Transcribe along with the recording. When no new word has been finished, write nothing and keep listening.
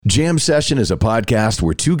Jam Session is a podcast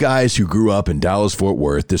where two guys who grew up in Dallas-Fort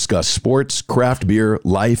Worth discuss sports, craft beer,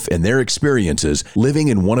 life, and their experiences living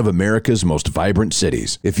in one of America's most vibrant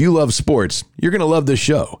cities. If you love sports, you're going to love this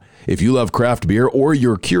show. If you love craft beer or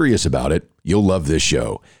you're curious about it, you'll love this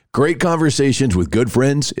show. Great conversations with good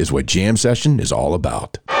friends is what Jam Session is all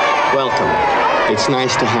about. Welcome. It's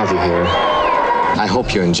nice to have you here. I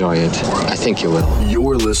hope you enjoy it. I think you will.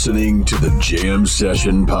 You're listening to the Jam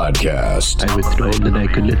Session Podcast. I was told that I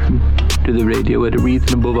could listen to the radio at a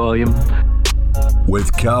reasonable volume.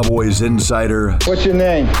 With Cowboys insider... What's your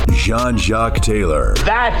name? Jean-Jacques Taylor.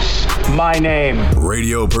 That's my name.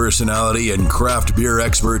 Radio personality and craft beer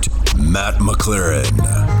expert, Matt McLaren.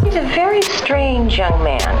 He's a very strange young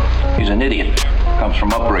man. He's an idiot. Comes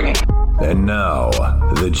from upbringing. And now,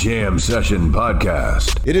 the Jam Session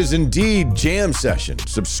Podcast. It is indeed Jam Session.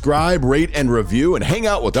 Subscribe, rate, and review, and hang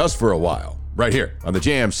out with us for a while. Right here on the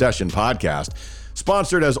Jam Session Podcast.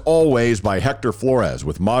 Sponsored, as always, by Hector Flores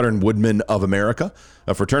with Modern Woodmen of America,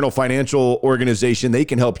 a fraternal financial organization. They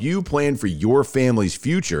can help you plan for your family's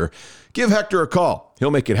future. Give Hector a call.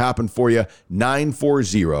 He'll make it happen for you.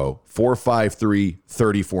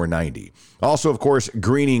 940-453-3490. Also, of course,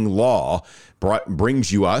 Greening Law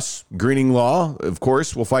brings you us. Greening Law, of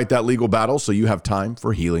course, will fight that legal battle so you have time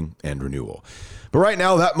for healing and renewal. But right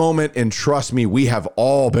now, that moment, and trust me, we have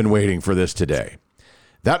all been waiting for this today.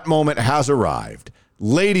 That moment has arrived.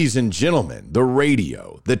 Ladies and gentlemen, the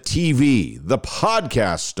radio, the TV, the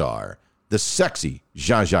podcast star, the sexy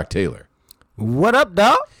Jean-Jacques Taylor. What up,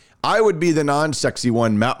 dog? I would be the non-sexy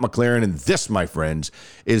one, Matt McLaren, and this, my friends,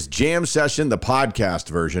 is Jam Session, the podcast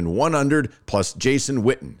version, 100 plus Jason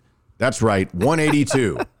Witten. That's right,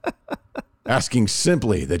 182. Asking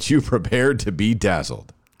simply that you prepared to be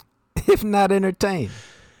dazzled. If not entertained.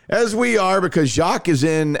 As we are, because Jacques is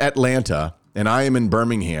in Atlanta, and I am in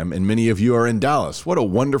Birmingham, and many of you are in Dallas. What a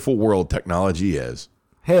wonderful world technology is.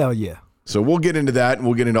 Hell yeah. So we'll get into that, and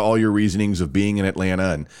we'll get into all your reasonings of being in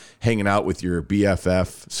Atlanta and hanging out with your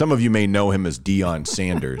BFF. Some of you may know him as Deion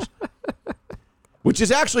Sanders, which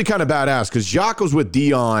is actually kind of badass because Jacques was with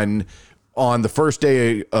Deion on the first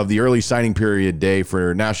day of the early signing period day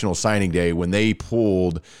for National Signing Day when they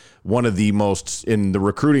pulled one of the most, in the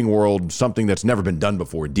recruiting world, something that's never been done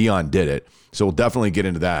before. Deion did it. So we'll definitely get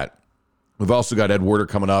into that. We've also got Ed Werder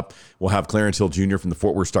coming up. We'll have Clarence Hill Jr. from the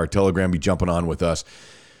Fort Worth Star-Telegram be jumping on with us.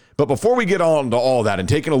 But before we get on to all that and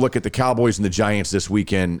taking a look at the Cowboys and the Giants this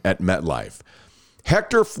weekend at MetLife,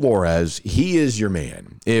 Hector Flores, he is your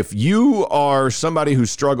man. If you are somebody who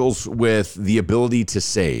struggles with the ability to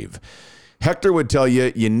save, Hector would tell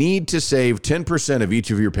you, you need to save 10% of each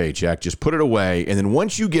of your paycheck. Just put it away. And then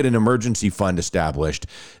once you get an emergency fund established,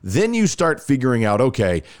 then you start figuring out,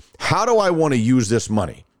 okay, how do I want to use this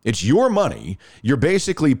money? It's your money. You're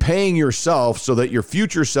basically paying yourself so that your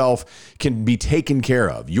future self can be taken care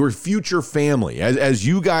of. Your future family, as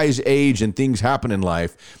you guys age and things happen in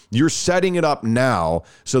life, you're setting it up now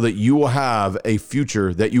so that you will have a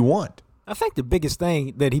future that you want. I think the biggest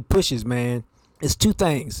thing that he pushes, man, is two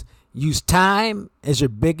things. Use time as your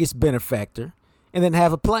biggest benefactor and then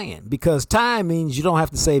have a plan, because time means you don't have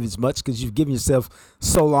to save as much because you've given yourself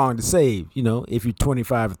so long to save. You know, if you're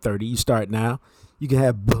 25 or 30, you start now. You can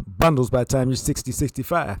have bundles by the time you're 60,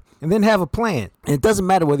 65. And then have a plan. And it doesn't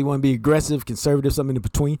matter whether you want to be aggressive, conservative, something in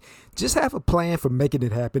between. Just have a plan for making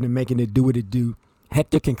it happen and making it do what it do.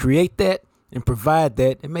 Hector can create that and provide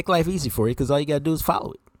that and make life easy for you because all you got to do is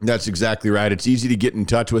follow it. That's exactly right. It's easy to get in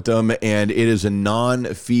touch with them, and it is a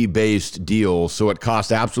non-fee-based deal, so it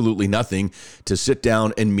costs absolutely nothing to sit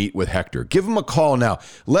down and meet with Hector. Give him a call now.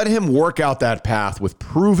 Let him work out that path with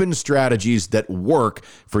proven strategies that work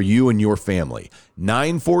for you and your family.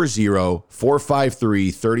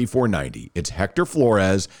 940-453-3490. It's Hector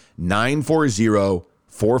Flores,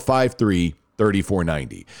 940-453-3490.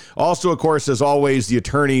 3490. Also, of course, as always, the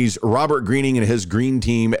attorneys, Robert Greening and his green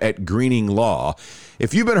team at Greening Law.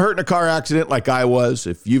 If you've been hurt in a car accident like I was,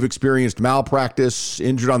 if you've experienced malpractice,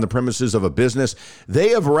 injured on the premises of a business, they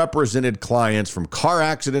have represented clients from car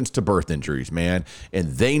accidents to birth injuries, man, and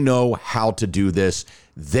they know how to do this.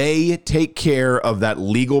 They take care of that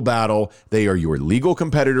legal battle. They are your legal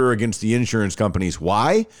competitor against the insurance companies.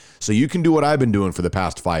 Why? So you can do what I've been doing for the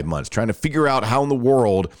past 5 months, trying to figure out how in the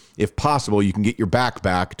world, if possible, you can get your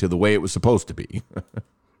back to the way it was supposed to be.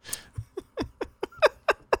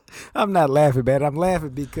 I'm not laughing, man. I'm laughing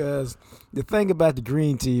because the thing about the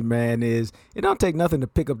Green Team, man, is it don't take nothing to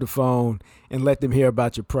pick up the phone and let them hear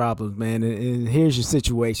about your problems, man. And here's your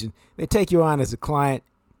situation. They take you on as a client.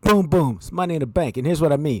 boom, boom. It's money in the bank. And here's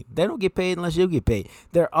what I mean. They don't get paid unless you get paid.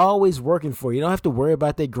 They're always working for you. You don't have to worry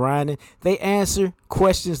about their grinding. They answer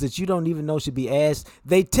questions that you don't even know should be asked.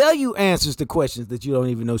 They tell you answers to questions that you don't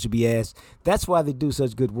even know should be asked. That's why they do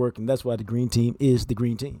such good work, and that's why the green team is the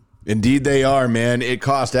green team. Indeed they are, man. It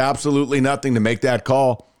costs absolutely nothing to make that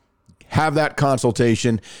call. Have that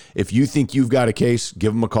consultation. If you think you've got a case,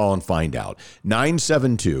 give them a call and find out.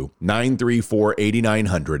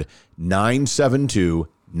 972-934-8900.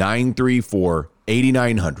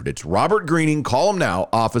 972-934-8900. It's Robert Greening. Call him now.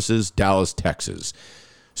 Offices, Dallas, Texas.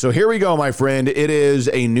 So here we go, my friend. It is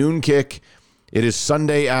a noon kick. It is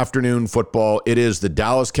Sunday afternoon football. It is the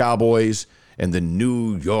Dallas Cowboys and the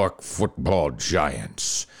New York Football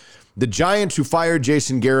Giants. The Giants who fired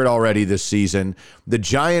Jason Garrett already this season, the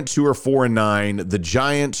Giants who are 4-9, the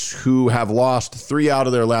Giants who have lost 3 out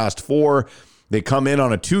of their last 4. They come in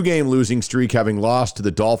on a 2-game losing streak, having lost to the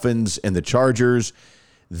Dolphins and the Chargers.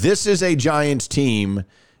 This is a Giants team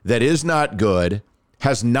that is not good,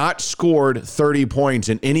 has not scored 30 points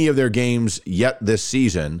in any of their games yet this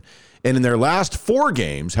season, and in their last 4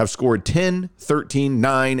 games have scored 10, 13,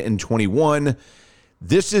 9, and 21.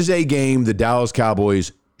 This is a game the Dallas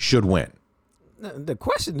Cowboys should win. The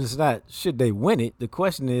question is not should they win it. The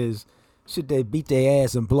question is should they beat their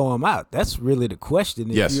ass and blow them out. That's really the question.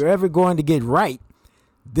 If you're ever going to get right,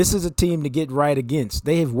 this is a team to get right against.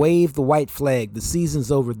 They have waved the white flag. The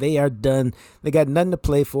season's over. They are done. They got nothing to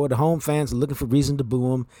play for. The home fans are looking for reason to boo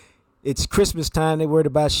them. It's Christmas time. They're worried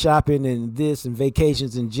about shopping and this and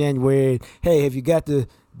vacations in January. Hey, have you got the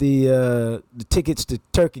tickets to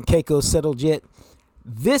Turk and Caicos settled yet?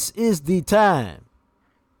 This is the time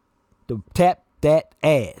to tap that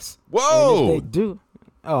ass. Whoa! And if they do.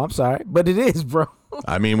 Oh, I'm sorry, but it is, bro.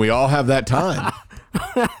 I mean, we all have that time.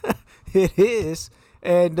 It is,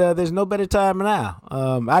 and there's no better time now.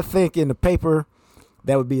 I think in the paper,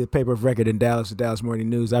 that would be the paper of record in Dallas, the Dallas Morning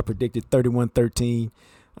News. I predicted 31-13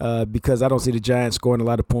 because I don't see the Giants scoring a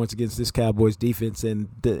lot of points against this Cowboys defense, and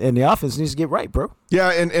the offense needs to get right, bro.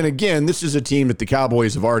 Yeah, and again, this is a team that the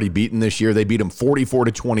Cowboys have already beaten this year. They beat them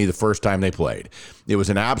 44-20 the first time they played. It was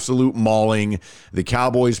an absolute mauling. The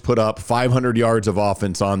Cowboys put up 500 yards of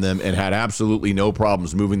offense on them and had absolutely no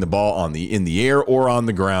problems moving the ball in the air or on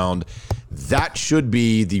the ground. That should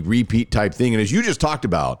be the repeat type thing. And as you just talked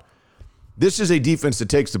about, this is a defense that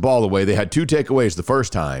takes the ball away. They had 2 takeaways the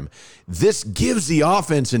first time. This gives the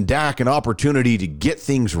offense and Dak an opportunity to get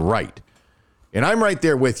things right. And I'm right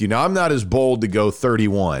there with you. Now, I'm not as bold to go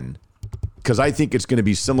 31 because I think it's going to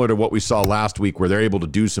be similar to what we saw last week where they're able to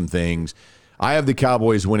do some things. I have the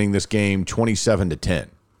Cowboys winning this game 27-10.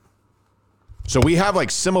 So we have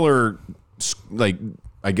similar,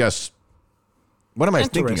 I guess, what am I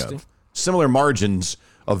thinking of? Similar margins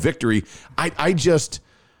of victory. I just...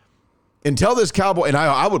 Until this Cowboy, and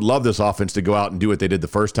I would love this offense to go out and do what they did the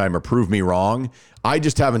first time or prove me wrong. I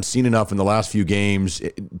just haven't seen enough in the last few games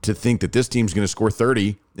to think that this team's going to score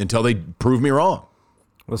 30 until they prove me wrong.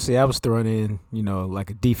 Well, see, I was throwing in,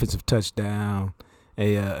 like a defensive touchdown,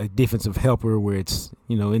 a defensive helper where it's,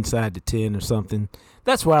 inside the 10 or something.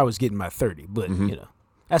 That's where I was getting my 30. But,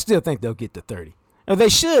 I still think they'll get to 30. Or they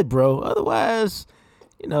should, bro. Otherwise,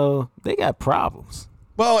 they got problems.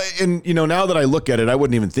 Well, and, now that I look at it, I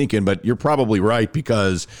wasn't even thinking, but you're probably right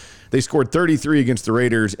because they scored 33 against the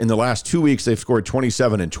Raiders. In the last 2 weeks, they've scored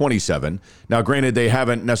 27 and 27. Now, granted, they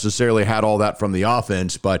haven't necessarily had all that from the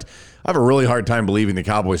offense, but I have a really hard time believing the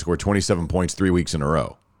Cowboys scored 27 points 3 weeks in a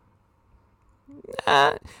row.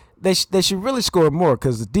 They should really score more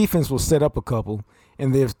because the defense will set up a couple,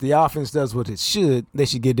 and if the offense does what it should, they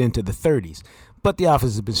should get into the 30s. But the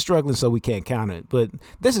offense has been struggling, so we can't count it. But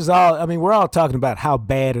this is all, we're all talking about how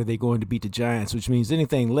bad are they going to beat the Giants, which means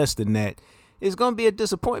anything less than that is going to be a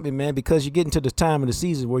disappointment, man, because you're getting to the time of the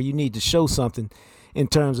season where you need to show something in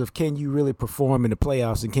terms of can you really perform in the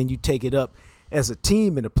playoffs and can you take it up as a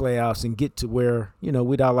team in the playoffs and get to where,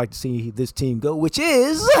 we'd all like to see this team go, which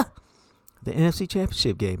is the NFC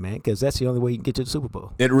Championship game, man, because that's the only way you can get to the Super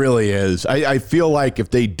Bowl. It really is. I feel like if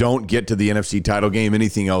they don't get to the NFC title game,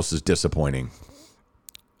 anything else is disappointing.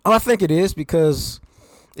 Oh, I think it is because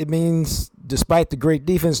it means despite the great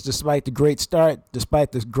defense, despite the great start,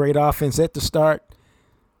 despite the great offense at the start,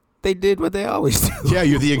 they did what they always do. Yeah,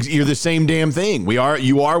 you're the same damn thing.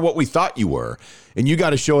 You are what we thought you were, and you got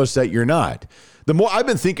to show us that you're not. The more I've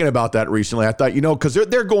been thinking about that recently, I thought, because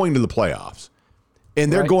they're going to the playoffs.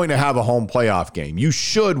 And they're going to have a home playoff game. You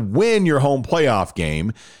should win your home playoff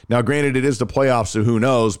game. Now, granted, it is the playoffs, so who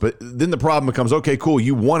knows? But then the problem becomes, okay, cool,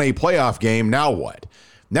 you won a playoff game. Now what?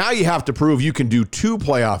 Now you have to prove you can do 2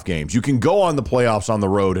 playoff games. You can go on the playoffs on the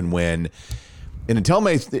road and win. And until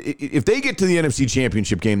if they get to the NFC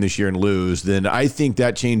Championship game this year and lose, then I think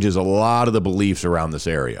that changes a lot of the beliefs around this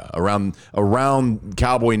area, around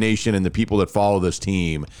Cowboy Nation and the people that follow this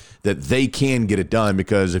team, that they can get it done.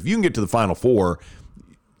 Because if you can get to the Final Four,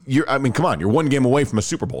 come on, you're one game away from a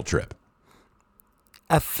Super Bowl trip.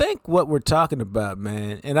 I think what we're talking about,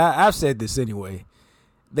 man, and I've said this anyway,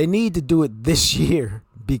 they need to do it this year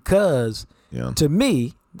because to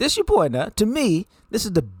me, this your point now, to me, this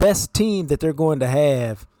is the best team that they're going to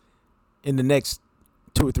have in the next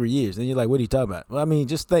 2 or 3 years. And you're like, what are you talking about? Well, I mean,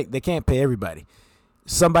 just think they can't pay everybody.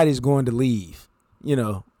 Somebody's going to leave,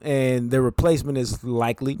 and their replacement is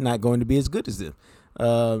likely not going to be as good as them.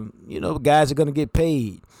 Guys are going to get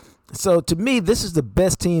paid. So to me, this is the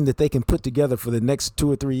best team that they can put together for the next 2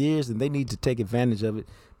 or 3 years, and they need to take advantage of it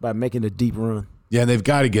by making a deep run. Yeah, and they've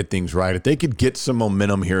got to get things right. If they could get some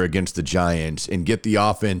momentum here against the Giants and get the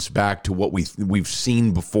offense back to what we've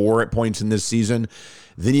seen before at points in this season,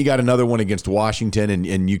 then you got another one against Washington,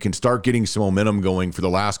 and you can start getting some momentum going for the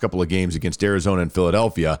last couple of games against Arizona and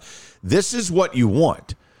Philadelphia. This is what you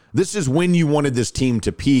want. This is when you wanted this team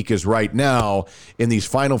to peak, is right now in these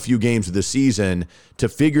final few games of the season to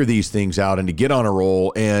figure these things out and to get on a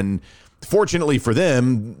roll. And fortunately for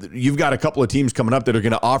them, you've got a couple of teams coming up that are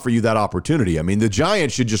going to offer you that opportunity. I mean, the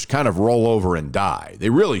Giants should just kind of roll over and die. They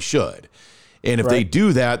really should. And if they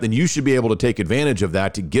do that, then you should be able to take advantage of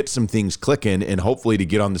that to get some things clicking and hopefully to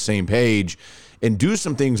get on the same page and do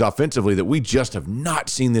some things offensively that we just have not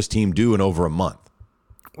seen this team do in over a month.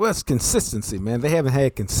 Well, it's consistency, man. They haven't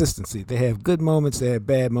had consistency. They have good moments. They have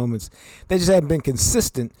bad moments. They just haven't been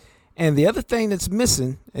consistent. And the other thing that's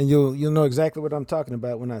missing, and you'll know exactly what I'm talking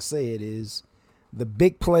about when I say it, is the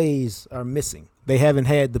big plays are missing. They haven't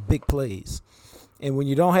had the big plays. And when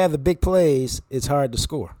you don't have the big plays, it's hard to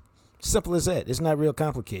score. Simple as that. It's not real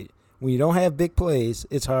complicated. When you don't have big plays,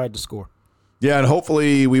 it's hard to score. Yeah, and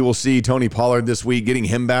hopefully we will see Tony Pollard this week. Getting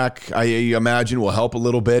him back, I imagine, will help a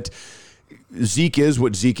little bit. Zeke is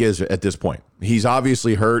what Zeke is at this point. He's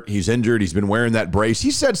obviously hurt. He's injured. He's been wearing that brace.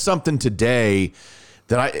 He said something today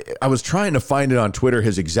that I was trying to find it on Twitter,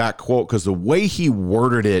 his exact quote, because the way he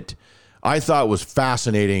worded it, I thought was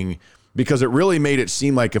fascinating because it really made it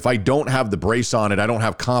seem like if I don't have the brace on it, I don't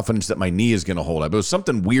have confidence that my knee is going to hold up. It was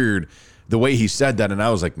something weird the way he said that, and I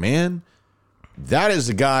was like, man, that is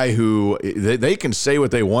a guy who they can say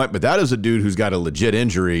what they want, but that is a dude who's got a legit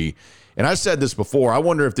injury. And I said this before, I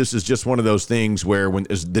wonder if this is just one of those things where when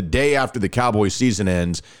the day after the Cowboys season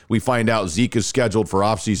ends, we find out Zeke is scheduled for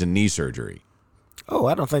offseason knee surgery. Oh,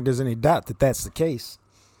 I don't think there's any doubt that that's the case.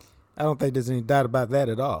 I don't think there's any doubt about that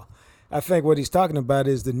at all. I think what he's talking about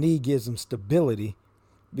is the knee gives him stability,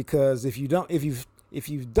 because if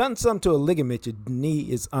you've done something to a ligament, your knee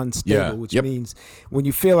is unstable, which means when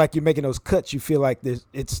you feel like you're making those cuts, you feel like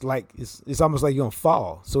it's almost like you're gonna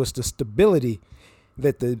fall. So it's the stability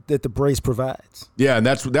that the brace provides. Yeah, and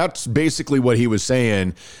that's basically what he was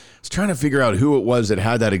saying. I was trying to figure out who it was that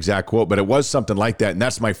had that exact quote, but it was something like that. And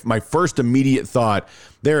that's my first immediate thought.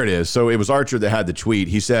 There it is. So it was Archer that had the tweet.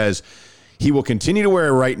 He says, he will continue to wear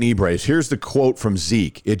a right knee brace. Here's the quote from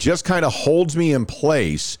Zeke. It just kind of holds me in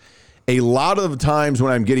place. A lot of the times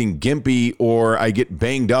when I'm getting gimpy or I get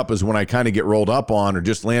banged up is when I kind of get rolled up on or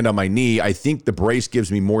just land on my knee. I think the brace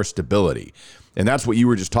gives me more stability. And that's what you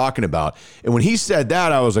were just talking about. And when he said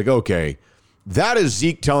that, I was like, okay, that is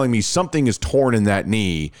Zeke telling me something is torn in that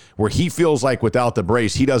knee where he feels like without the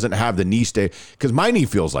brace, he doesn't have the knee stay. Because my knee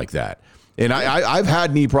feels like that. And I've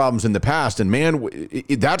had knee problems in the past. And, man,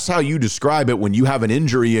 that's how you describe it when you have an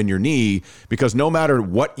injury in your knee, because no matter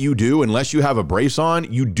what you do, unless you have a brace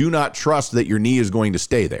on, you do not trust that your knee is going to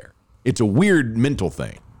stay there. It's a weird mental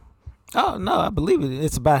thing. Oh, no, I believe it.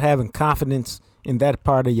 It's about having confidence in that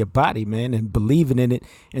part of your body, man, and believing in it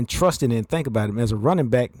and trusting it. And think about it, man, as a running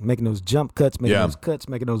back, making those jump cuts, making those cuts,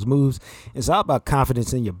 making those moves. It's all about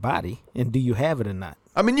confidence in your body, and do you have it or not?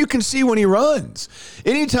 I mean, you can see when he runs.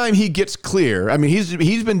 Anytime he gets clear, I mean,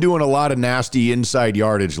 he's been doing a lot of nasty inside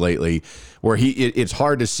yardage lately where it's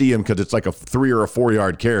hard to see him because it's like a 3 or a 4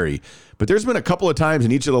 yard carry. But there's been a couple of times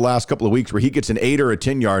in each of the last couple of weeks where he gets an 8 or a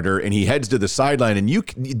 10 yarder and he heads to the sideline,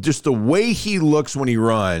 and just the way he looks when he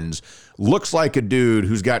runs looks like a dude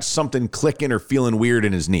who's got something clicking or feeling weird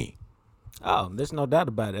in his knee. Oh, there's no doubt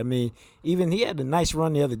about it. I mean, even he had a nice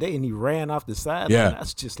run the other day, and he ran off the sideline. Yeah.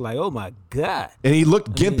 That's just like, oh, my God. And he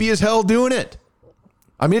looked gimpy as hell doing it.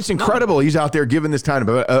 I mean, it's incredible. He's out there giving this kind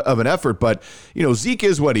of an effort, but, you know, Zeke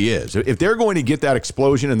is what he is. If they're going to get that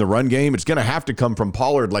explosion in the run game, it's going to have to come from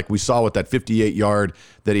Pollard like we saw with that 58-yard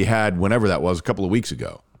that he had whenever that was a couple of weeks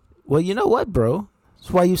ago. Well, you know what, bro? That's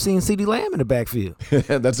why you've seen CeeDee Lamb in the backfield.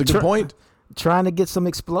 That's a good point. trying to get some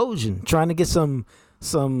explosion, trying to get some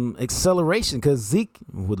acceleration, because Zeke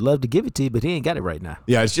would love to give it to you, but he ain't got it right now.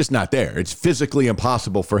 Yeah, it's just not there. It's physically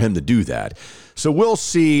impossible for him to do that. So we'll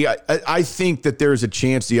see. I think that there's a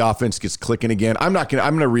chance the offense gets clicking again. I'm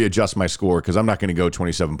going to readjust my score because I'm not going to go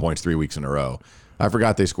 27 points 3 weeks in a row. I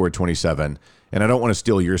forgot they scored 27, and I don't want to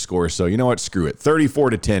steal your score. So you know what? Screw it.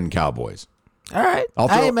 34-10 Cowboys. All right.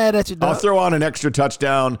 I ain't mad at you, dog. I'll throw on an extra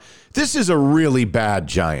touchdown. This is a really bad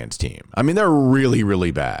Giants team. I mean, they're really,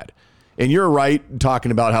 really bad. And you're right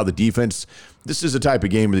talking about how the defense, this is a type of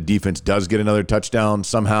game where the defense does get another touchdown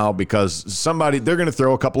somehow because they're going to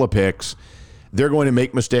throw a couple of picks. They're going to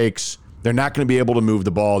make mistakes. They're not going to be able to move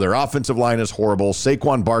the ball. Their offensive line is horrible.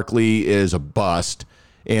 Saquon Barkley is a bust,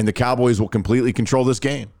 and the Cowboys will completely control this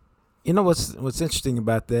game. You know what's interesting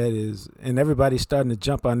about that is, and everybody's starting to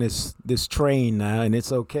jump on this train now, and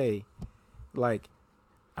it's okay. Like,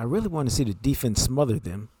 I really want to see the defense smother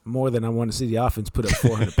them more than I want to see the offense put up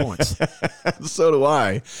 400 points. So do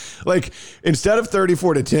I. Like, instead of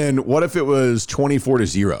 34-10, what if it was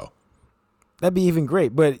 24-0? That'd be even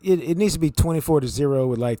great, but it needs to be 24-0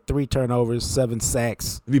 with like 3 turnovers, 7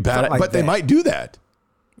 sacks. It'd be bad, but they might do that.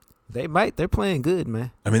 They might. They're playing good,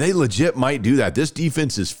 man. I mean, they legit might do that. This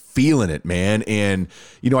defense is feeling it, man. And,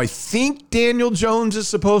 I think Daniel Jones is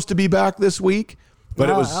supposed to be back this week. But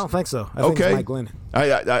I don't think so. I think it's Mike Glennon.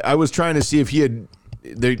 I was trying to see if he had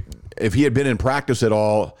been in practice at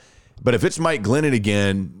all. But if it's Mike Glennon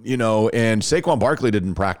again, and Saquon Barkley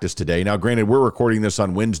didn't practice today. Now, granted, we're recording this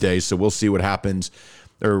on Wednesday, so we'll see what happens.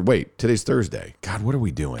 Or wait, today's Thursday. God, what are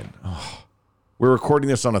we doing? Oh, we're recording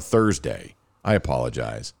this on a Thursday. I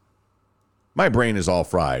apologize. My brain is all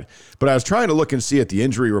fried. But I was trying to look and see at the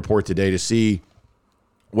injury report today to see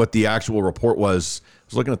what the actual report was. I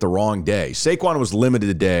was looking at the wrong day. Saquon was limited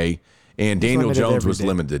today, and Daniel Jones was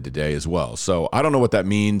limited today as well. So I don't know what that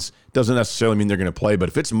means. Doesn't necessarily mean they're going to play. But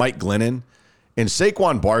if it's Mike Glennon and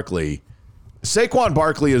Saquon Barkley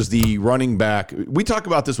is the running back. We talk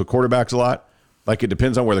about this with quarterbacks a lot. Like, it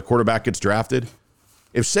depends on where the quarterback gets drafted.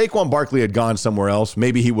 If Saquon Barkley had gone somewhere else,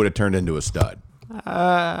 maybe he would have turned into a stud.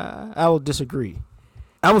 I will disagree.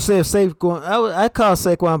 I would say I call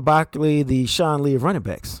Saquon Barkley the Sean Lee of running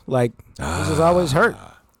backs. Like, he's just always hurt.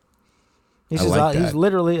 He's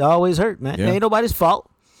literally always hurt, man. Yeah. It ain't nobody's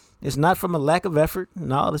fault. It's not from a lack of effort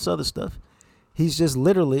and all this other stuff. He's just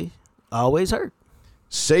literally always hurt.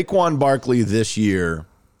 Saquon Barkley this year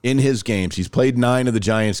in his games, he's played 9 of the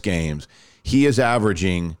Giants games. He is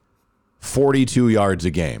averaging 42 yards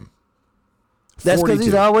a game. That's because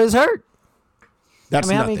he's always hurt. That's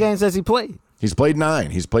how many games has he played? He's played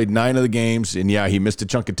 9. He's played 9 of the games, and he missed a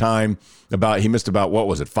chunk of time. He missed about, what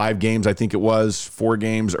was it, 5 games, I think it was, 4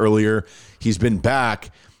 games earlier. He's been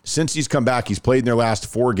back. Since he's come back, he's played in their last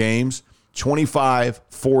 4 games, 25,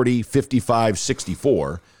 40, 55,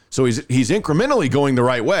 64. So he's incrementally going the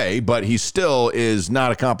right way, but he still is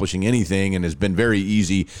not accomplishing anything and has been very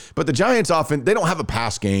easy. But the Giants they don't have a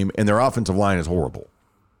pass game, and their offensive line is horrible.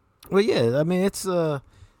 Well, yeah, I mean, it's a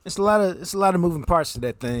lot of moving parts to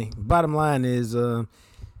that thing. Bottom line is,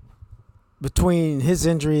 between his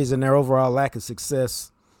injuries and their overall lack of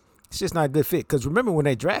success, it's just not a good fit. Because remember when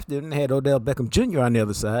they drafted him, they had Odell Beckham Jr. on the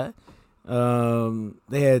other side.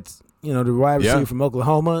 They had the wide receiver from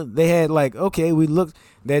Oklahoma. They had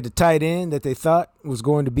they had the tight end that they thought was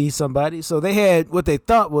going to be somebody. So they had what they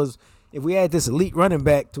thought was, if we add this elite running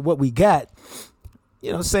back to what we got,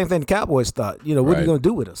 same thing the Cowboys thought. What are you going to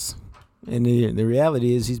do with us? And the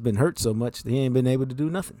reality is he's been hurt so much that he ain't been able to do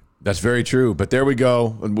nothing. That's very true. But there we go.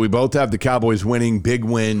 We both have the Cowboys winning big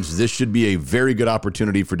wins. This should be a very good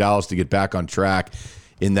opportunity for Dallas to get back on track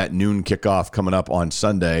in that noon kickoff coming up on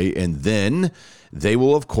Sunday. And then they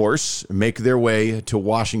will, of course, make their way to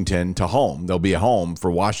Washington, to home. They'll be at home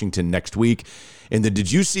for Washington next week. And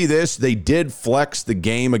did you see this? They did flex the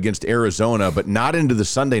game against Arizona, but not into the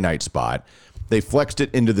Sunday night spot. They flexed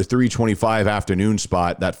it into the 3:25 afternoon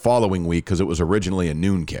spot that following week because it was originally a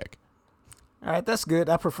noon kick. All right, that's good.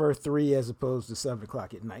 I prefer 3 as opposed to 7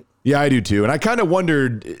 o'clock at night. Yeah, I do too. And I kind of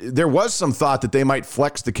wondered, there was some thought that they might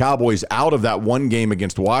flex the Cowboys out of that one game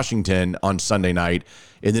against Washington on Sunday night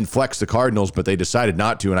and then flex the Cardinals, but they decided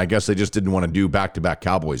not to. And I guess they just didn't want to do back-to-back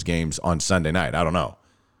Cowboys games on Sunday night. I don't know.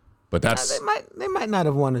 But that's they might not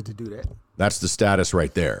have wanted to do that. That's the status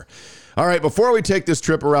right there. All right, before we take this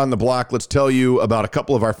trip around the block, let's tell you about a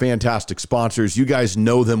couple of our fantastic sponsors. You guys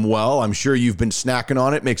know them well. I'm sure you've been snacking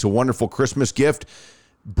on it. Makes a wonderful Christmas gift.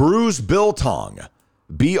 Brus Biltong,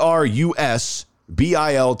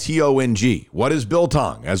 BRUSBILTONG. What is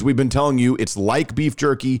biltong? As we've been telling you, it's like beef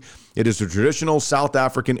jerky. It is a traditional South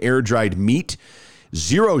African air-dried meat,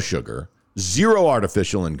 0 sugar, Zero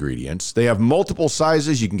artificial ingredients. They have multiple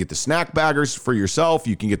sizes. You can get the snack baggers for yourself.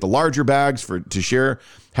 You can get the larger bags to share,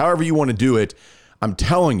 however you want to do it. I'm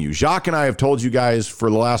telling you, Jacques and I have told you guys for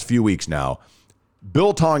the last few weeks now,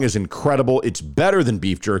 Biltong is incredible. It's better than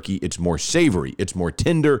beef jerky. It's more savory. It's more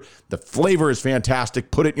tender. The flavor is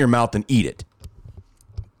fantastic. Put it in your mouth and eat it.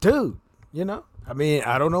 Dude, I mean,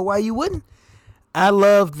 I don't know why you wouldn't. I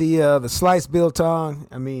love the sliced biltong.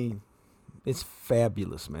 I mean, it's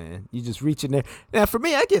fabulous, man. You just reach in there. Now, for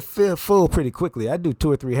me, I get full pretty quickly. I do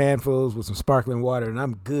 2 or 3 handfuls with some sparkling water, and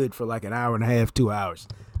I'm good for like an hour and a half, 2 hours.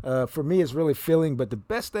 For me, it's really filling. But the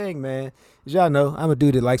best thing, man, is y'all know I'm a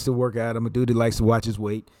dude that likes to work out. I'm a dude that likes to watch his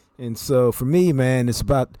weight. And so for me, man, it's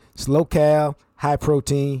low cal, high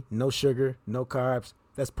protein, no sugar, no carbs.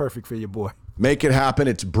 That's perfect for your boy. Make it happen.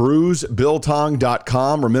 It's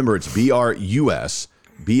BruzBiltong.com. Remember, it's BruzBiltong,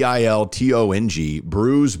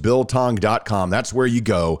 BruzBiltong.com. That's where you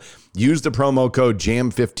go. Use the promo code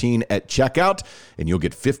JAM15 at checkout, and you'll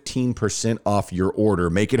get 15% off your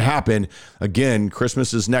order. Make it happen. Again,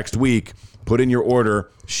 Christmas is next week. Put in your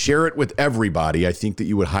order. Share it with everybody. I think that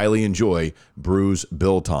you would highly enjoy Bruz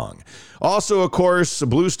Biltong. Also, of course,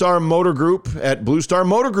 Blue Star Motor Group at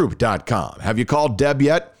BlueStarMotorGroup.com. Have you called Deb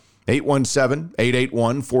yet?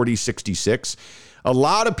 817-881-4066. A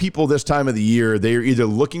lot of people this time of the year, they're either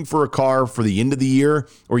looking for a car for the end of the year,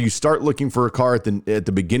 or you start looking for a car at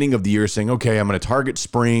the beginning of the year saying, okay, I'm going to target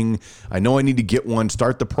spring. I know I need to get one,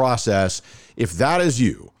 start the process. If that is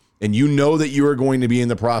you, and you know that you are going to be in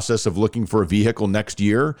the process of looking for a vehicle next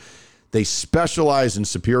year, they specialize in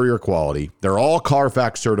superior quality. They're all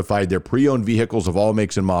Carfax certified. They're pre-owned vehicles of all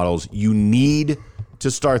makes and models. You need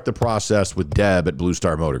to start the process with Deb at Blue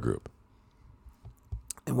Star Motor Group.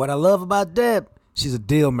 And what I love about Deb, she's a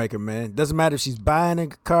deal maker, man. Doesn't matter if she's buying a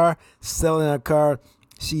car, selling a car.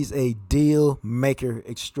 She's a deal maker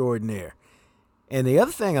extraordinaire. And the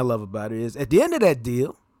other thing I love about her is at the end of that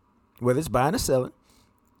deal, whether it's buying or selling,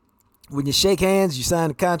 when you shake hands, you sign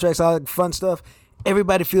the contracts, all that fun stuff,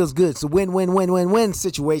 everybody feels good. It's a win-win-win-win-win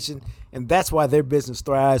situation. And that's why their business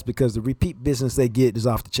thrives, because the repeat business they get is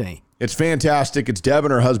off the chain. It's fantastic. It's Deb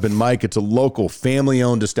and her husband, Mike. It's a local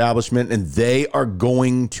family-owned establishment, and they are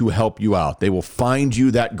going to help you out. They will find you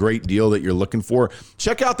that great deal that you're looking for.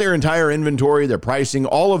 Check out their entire inventory, their pricing.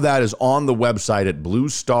 All of that is on the website at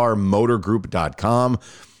BlueStarMotorGroup.com,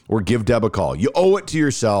 or give Deb a call. You owe it to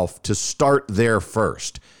yourself to start there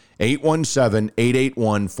first.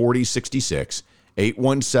 817-881-4066.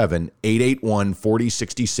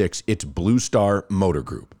 817-881-4066. It's Blue Star Motor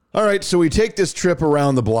Group. All right, so we take this trip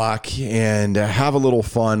around the block and have a little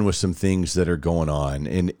fun with some things that are going on.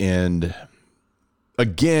 And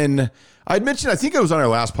again, I'd mentioned, I think it was on our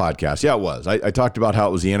last podcast. Yeah, it was. I talked about how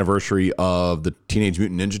it was the anniversary of the Teenage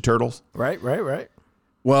Mutant Ninja Turtles. Right.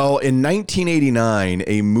 Well, in 1989,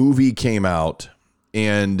 a movie came out,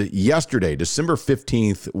 and yesterday, December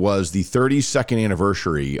 15th, was the 32nd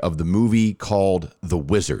anniversary of the movie called The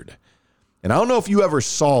Wizard. And I don't know if you ever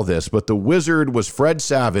saw this, but The Wizard was Fred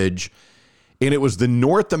Savage, and it was the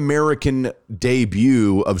North American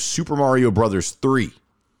debut of Super Mario Brothers 3.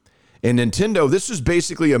 And Nintendo, this is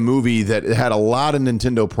basically a movie that had a lot of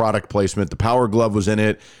Nintendo product placement. The Power Glove was in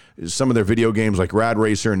it, some of their video games like Rad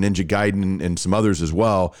Racer and Ninja Gaiden and some others as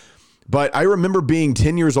well. But I remember being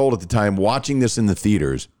 10 years old at the time, watching this in the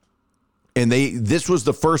theaters, and this was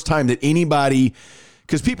the first time that anybody...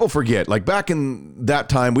 Because people forget, like back in that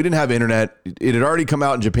time, we didn't have internet. It had already come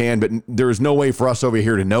out in Japan, but there was no way for us over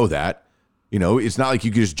here to know that. You know, it's not like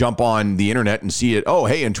you could just jump on the internet and see it. Oh,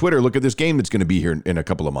 hey, on Twitter, look at this game that's going to be here in a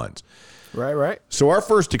couple of months. Right. So our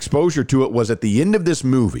first exposure to it was at the end of this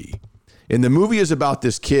movie. And the movie is about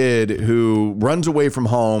this kid who runs away from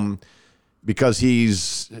home because he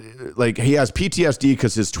has PTSD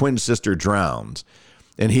because his twin sister drowns.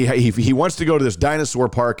 And he wants to go to this dinosaur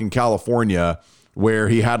park in California where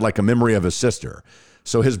he had like a memory of his sister.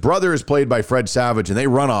 So his brother is played by Fred Savage, and they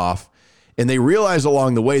run off, and they realize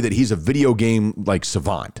along the way that he's a video game like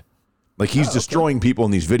savant. Like he's destroying people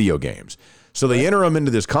in these video games. So they enter him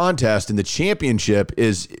into this contest, and the championship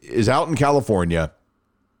is out in California,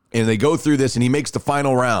 and they go through this, and he makes the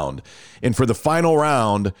final round. And for the final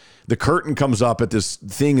round, the curtain comes up at this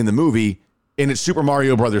thing in the movie, and it's Super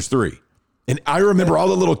Mario Brothers 3. And I remember all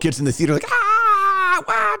the little kids in the theater like,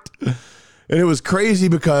 what? And it was crazy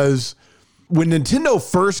because when Nintendo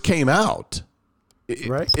first came out,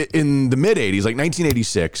 in the mid-'80s, like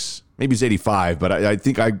 1986, maybe it's 85, but I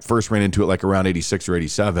think I first ran into it like around 86 or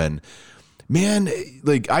 87. Man,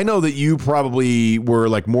 like I know that you probably were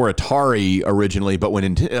like more Atari originally, but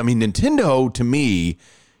Nintendo to me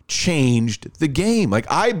changed the game.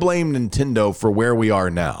 Like I blame Nintendo for where we are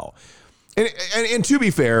now. And to be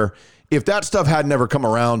fair, if that stuff had never come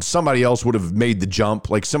around, somebody else would have made the jump.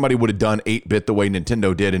 Like somebody would have done 8-bit the way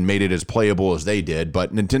Nintendo did and made it as playable as they did.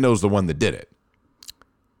 But Nintendo's the one that did it.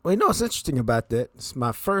 Well, you know what's interesting about that? It's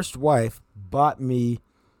my first wife bought me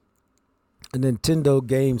a Nintendo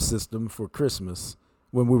game system for Christmas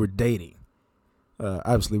when we were dating.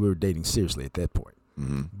 Obviously, we were dating seriously at that point.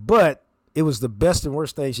 Mm-hmm. But it was the best and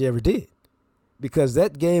worst thing she ever did. Because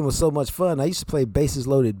that game was so much fun. I used to play bases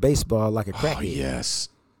loaded baseball like a crackhead. Oh, yes.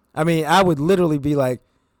 I mean, I would literally be like,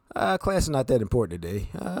 class is not that important today.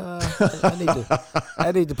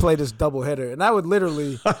 I need to play this doubleheader. And I would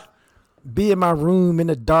literally be in my room in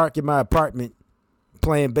the dark in my apartment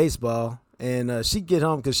playing baseball. And she'd get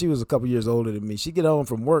home because she was a couple years older than me. She'd get home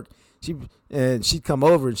from work. She'd come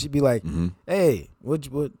over and she'd be like, "Hey, did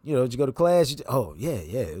you go to class?" Oh, yeah,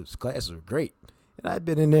 classes were great. And I'd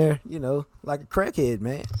been in there, like a crackhead,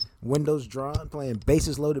 man. Windows drawn, playing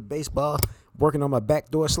bases loaded baseball, working on my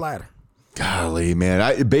backdoor slider. Golly,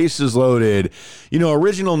 man, bases loaded.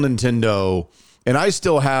 Original Nintendo, and I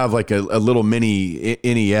still have like a little mini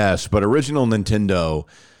NES, but original Nintendo.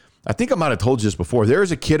 I think I might have told you this before.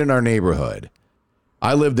 There's a kid in our neighborhood.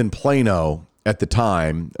 I lived in Plano at the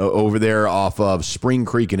time, over there off of Spring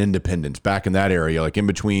Creek and Independence, back in that area, like in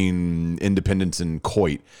between Independence and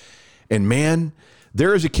Coit. And man,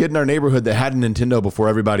 there is a kid in our neighborhood that had a Nintendo before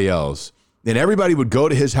everybody else. And everybody would go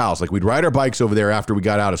to his house. Like we'd ride our bikes over there after we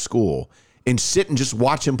got out of school and sit and just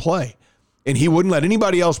watch him play. And he wouldn't let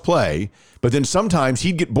anybody else play. But then sometimes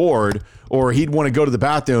he'd get bored or he'd want to go to the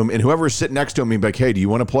bathroom and whoever was sitting next to him, he'd be like, "Hey, do you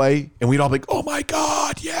want to play?" And we'd all be like, "Oh my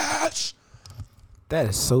God, yes." That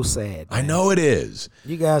is so sad, man. I know it is.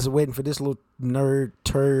 You guys are waiting for this little nerd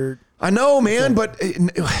turd. I know, man, but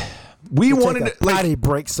we wanted a potty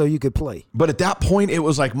break so you could play. But at that point, it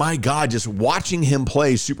was like, my God, just watching him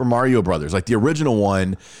play Super Mario Brothers, like the original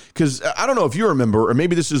one. Because I don't know if you remember, or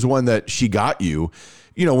maybe this is one that she got you.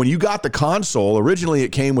 When you got the console, originally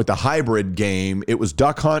it came with the hybrid game. It was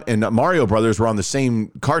Duck Hunt and Mario Brothers were on the same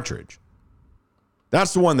cartridge.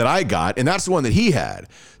 That's the one that I got, and that's the one that he had.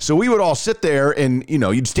 So we would all sit there and,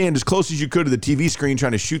 you'd stand as close as you could to the TV screen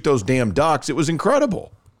trying to shoot those damn ducks. It was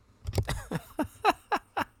incredible.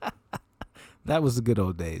 That was the good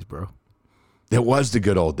old days, bro. It was the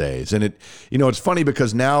good old days. And it's funny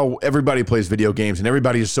because now everybody plays video games and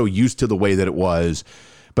everybody is so used to the way that it was.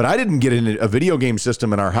 But I didn't get in a video game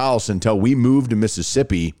system in our house until we moved to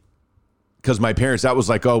Mississippi. Because my parents, that was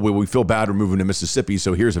like, oh, well, we feel bad we're moving to Mississippi,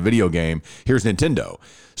 so here's a video game. Here's Nintendo.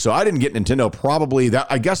 So I didn't get Nintendo probably,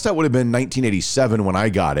 I guess that would have been 1987 when I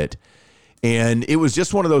got it. And it was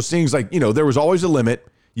just one of those things like, there was always a limit.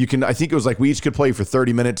 I think it was like we each could play for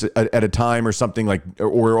 30 minutes at a time or something like,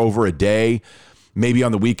 or over a day. Maybe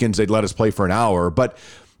on the weekends they'd let us play for an hour. But,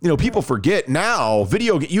 people forget now,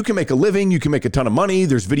 you can make a living, you can make a ton of money.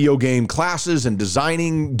 There's video game classes and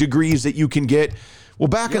designing degrees that you can get. Well,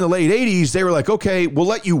 back in the late 80s, they were like, okay, we'll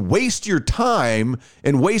let you waste your time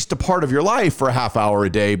and waste a part of your life for a half hour a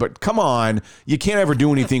day. But come on, you can't ever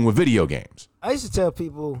do anything with video games. I used to tell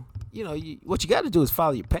people, what you got to do is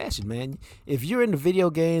follow your passion, man. If you're into video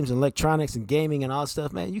games and electronics and gaming and all that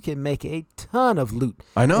stuff, man, you can make a ton of loot.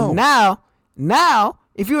 I know. And now,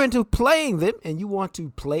 if you're into playing them and you want to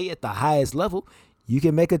play at the highest level, you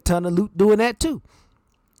can make a ton of loot doing that too.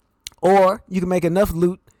 Or you can make enough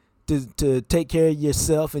loot to take care of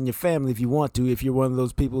yourself and your family if you want to, if you're one of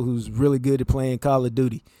those people who's really good at playing Call of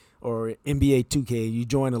Duty or NBA 2K and you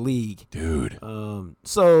join a league. Dude.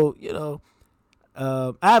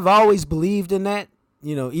 I've always believed in that,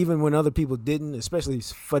 even when other people didn't, especially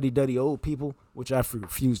fuddy-duddy old people, which I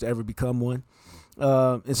refuse to ever become one.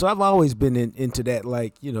 And so I've always been into that,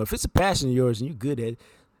 like, if it's a passion of yours and you're good at it,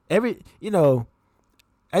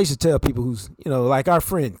 I used to tell people who's, like our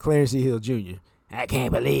friend, Clarence E. Hill Jr., I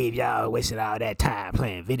can't believe y'all wasted all that time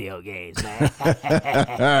playing video games, man.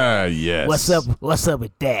 Yes. What's up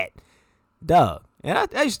with that? Dog. And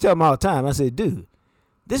I used to tell him all the time, I said, dude,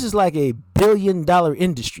 this is like a $1 billion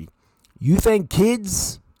industry. You think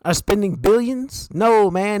kids are spending billions?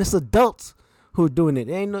 No, man, it's adults who are doing it.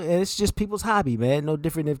 It's just people's hobby, man. No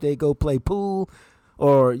different if they go play pool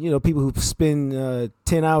or, people who spend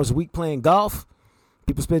 10 hours a week playing golf.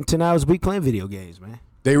 People spend 10 hours a week playing video games, man.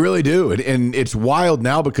 They really do. And it's wild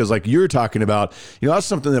now because like you're talking about, that's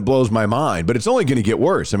something that blows my mind, but it's only going to get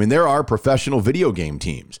worse. I mean, there are professional video game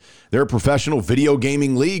teams. There are professional video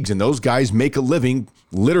gaming leagues, and those guys make a living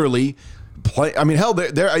literally play. I mean, hell,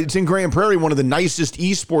 it's in Grand Prairie, one of the nicest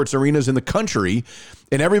esports arenas in the country.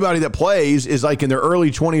 And everybody that plays is like in their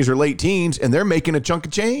early 20s or late teens, and they're making a chunk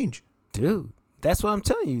of change. Dude, that's what I'm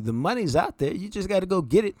telling you. The money's out there. You just got to go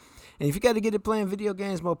get it. And if you got to get it playing video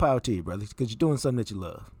games, more power to you, brother, because you're doing something that you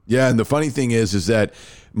love. Yeah, and the funny thing is that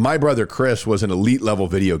my brother Chris was an elite level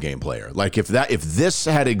video game player. Like if this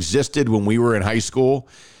had existed when we were in high school,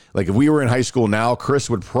 like if we were in high school now, Chris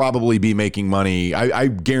would probably be making money. I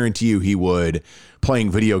guarantee you he would, playing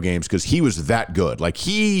video games, because he was that good. Like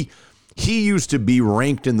he used to be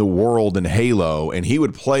ranked in the world in Halo, and he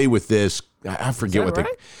would play with this. I forget what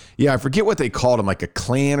I forget what they called him, like a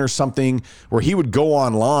clan or something, where he would go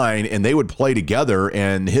online and they would play together.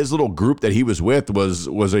 And his little group that he was with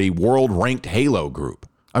was a world ranked Halo group.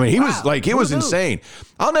 I mean, he was like, it was insane.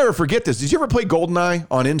 I'll never forget this. Did you ever play GoldenEye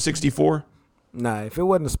on N64? Nah, if it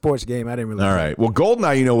wasn't a sports game, I didn't really. All right. Well,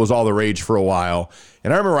 GoldenEye, was all the rage for a while.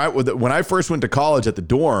 And I remember when I first went to college at the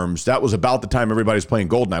dorms, that was about the time everybody was playing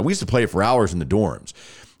GoldenEye. We used to play it for hours in the dorms.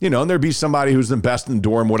 And there'd be somebody who's the best in the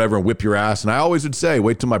dorm, whatever, and whip your ass. And I always would say,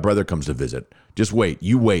 wait till my brother comes to visit. Just wait.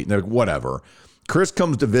 You wait. And they're like, whatever. Chris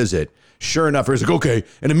comes to visit. Sure enough, he's like, okay.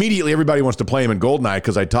 And immediately everybody wants to play him in GoldenEye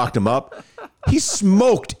because I talked him up. He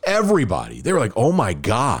smoked everybody. They were like, oh, my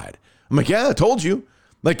God. I'm like, yeah, I told you.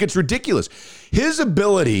 Like, it's ridiculous. His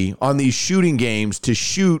ability on these shooting games to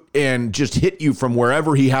shoot and just hit you from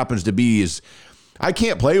wherever he happens to be is, I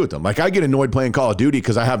can't play with him. Like, I get annoyed playing Call of Duty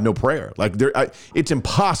because I have no prayer. Like, it's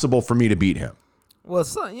impossible for me to beat him. Well,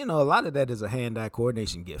 so, a lot of that is a hand-eye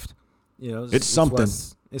coordination gift. It's something.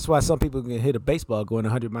 It's why some people can hit a baseball going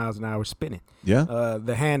 100 miles an hour spinning. Yeah.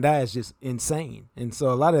 The hand-eye is just insane. And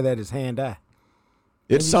so a lot of that is hand-eye.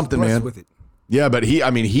 It's something, man. With it. Yeah, but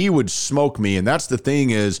he would smoke me. And that's the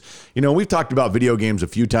thing is, we've talked about video games a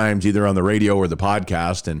few times, either on the radio or the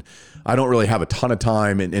podcast, and I don't really have a ton of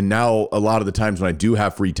time. And now a lot of the times when I do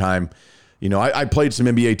have free time, I played some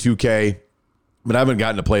NBA 2K, but I haven't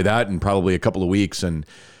gotten to play that in probably a couple of weeks. And,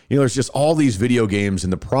 there's just all these video games.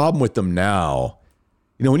 And the problem with them now,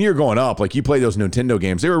 when you're growing up, like you play those Nintendo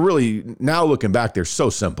games, they were really, now looking back, they're so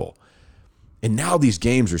simple. And now these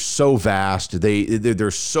games are so vast.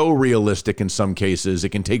 They're so realistic in some cases. It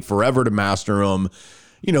can take forever to master them.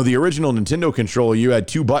 The original Nintendo controller, you had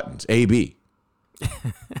 2 buttons, A, B,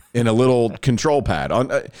 and a little control pad.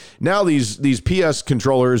 Now these PS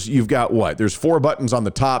controllers, you've got what? There's 4 buttons on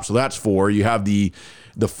the top, so that's 4. You have the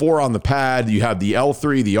 4 on the pad. You have the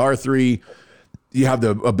L3, the R3. You have the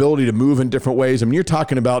ability to move in different ways. I mean, you're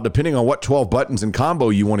talking about, depending on what 12 buttons and combo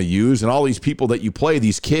you want to use, and all these people that you play,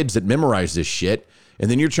 these kids that memorize this shit,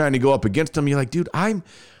 and then you're trying to go up against them. You're like, dude, I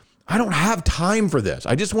don't have time for this.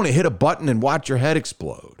 I just want to hit a button and watch your head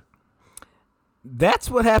explode. That's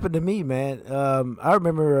what happened to me, man. I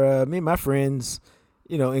remember me and my friends,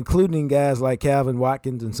 including guys like Calvin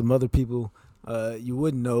Watkins and some other people you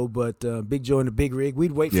wouldn't know, but Big Joe and the Big Rig,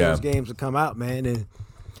 we'd wait for those games to come out, man, and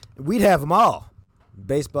we'd have them all.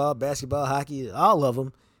 Baseball, basketball, hockey, all of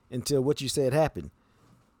them, until what you said happened.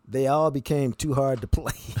 They all became too hard to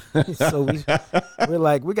play. So we're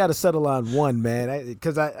like, we got to settle on one, man,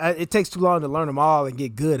 because it takes too long to learn them all and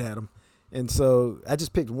get good at them. And so I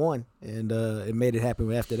just picked one, and it made it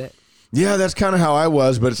happen after that. Yeah, that's kind of how I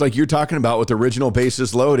was, but it's like you're talking about with original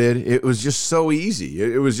Bases Loaded. It was just so easy.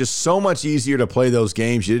 It was just so much easier to play those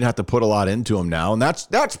games. You didn't have to put a lot into them now, and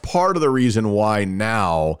that's part of the reason why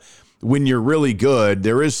now, when you're really good,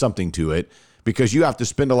 there is something to it, because you have to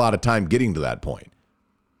spend a lot of time getting to that point.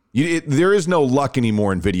 There is no luck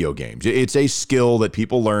anymore in video games. It's a skill that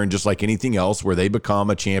people learn, just like anything else, where they become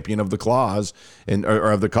a champion of the cause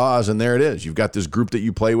or of the cause, and there it is. You've got this group that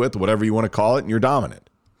you play with, whatever you want to call it, and you're dominant.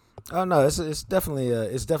 Oh no, it's definitely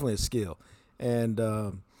a skill, and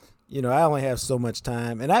I only have so much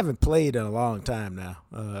time, and I haven't played in a long time now.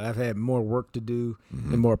 I've had more work to do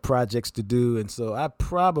and more projects to do, and so I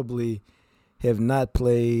probably have not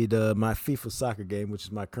played my FIFA soccer game, which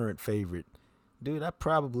is my current favorite. Dude, I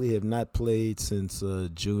probably have not played since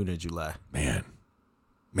June or July. Man.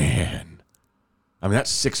 I mean,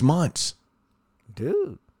 that's 6 months.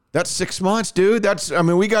 Dude. That's 6 months, dude.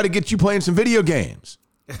 We got to get you playing some video games.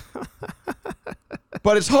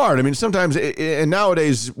 But it's hard. I mean, sometimes, and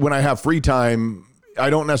nowadays, when I have free time, I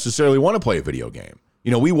don't necessarily want to play a video game.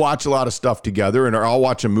 We watch a lot of stuff together, and I'll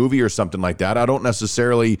watch a movie or something like that. I don't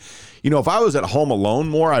necessarily, if I was at home alone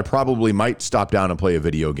more, I probably might stop down and play a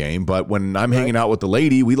video game. But when I'm hanging out with the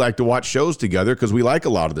lady, we like to watch shows together because we like a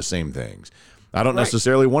lot of the same things. I don't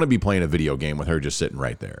necessarily want to be playing a video game with her just sitting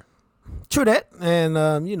right there. True that.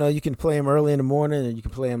 And, you can play them early in the morning and you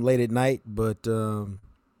can play them late at night. But,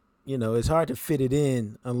 it's hard to fit it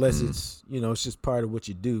in unless it's, it's just part of what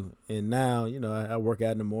you do. And now, I work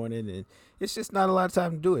out in the morning, and it's just not a lot of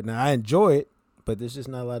time to do it. Now, I enjoy it, but there's just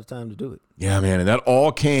not a lot of time to do it. Yeah, man. And that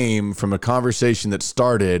all came from a conversation that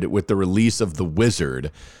started with the release of The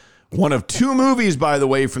Wizard, One of two movies, by the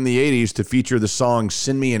way, from the 80s to feature the song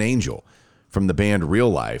Send Me an Angel from the band Real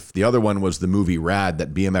Life. The other one was the movie Rad,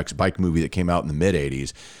 that BMX bike movie that came out in the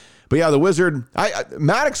mid-80s. But yeah, The Wizard,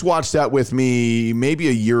 Maddox watched that with me maybe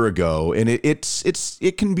a year ago, and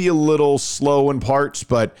it can be a little slow in parts,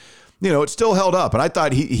 but it still held up. And I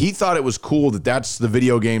thought he thought it was cool that that's the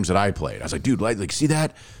video games that I played. I was like, dude, like see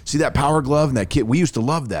that Power Glove and that kid? We used to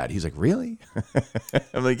love that. He's like, really?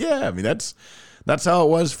 I'm like, yeah. I mean, that's how it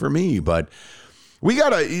was for me. But we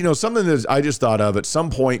gotta, something that I just thought of at some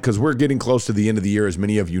point, because we're getting close to the end of the year, as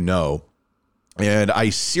many of you know. And I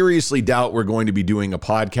seriously doubt we're going to be doing a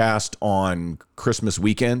podcast on Christmas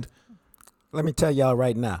weekend. Let me tell y'all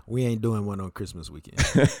right now, we ain't doing one on Christmas weekend.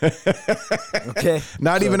 Okay?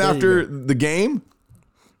 Not even after the game?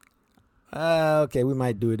 Okay, we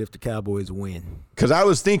might do it if the Cowboys win. Because I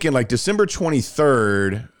was thinking like December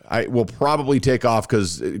 23rd, I will probably take off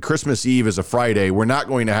because Christmas Eve is a Friday. We're not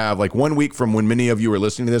going to have, like 1 week from when many of you are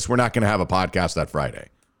listening to this, we're not going to have a podcast that Friday.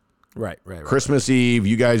 Right. Christmas Eve,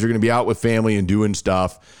 you guys are going to be out with family and doing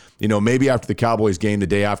stuff. Maybe after the Cowboys game, the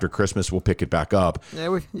day after Christmas, we'll pick it back up.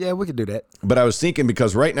 Yeah, we could do that. But I was thinking,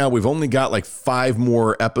 because right now we've only got like 5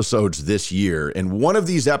 more episodes this year. And one of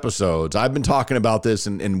these episodes, I've been talking about this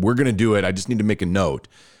and we're going to do it. I just need to make a note.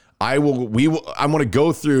 I'm going to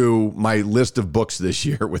go through my list of books this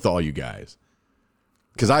year with all you guys.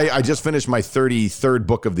 Because I just finished my 33rd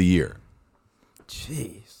book of the year.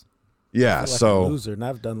 Jeez. Yeah, I feel like so a loser, and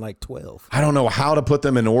I've done like 12. I don't know how to put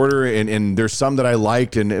them in order, and there's some that I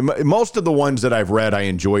liked, and most of the ones that I've read I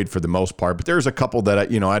enjoyed for the most part, but there's a couple that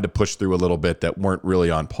I had to push through a little bit that weren't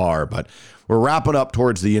really on par. But we're wrapping up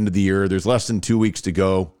towards the end of the year. There's less than 2 weeks to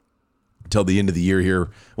go till the end of the year here.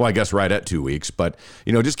 Well, I guess right at 2 weeks, but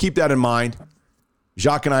just keep that in mind.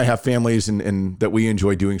 Jacques and I have families and that we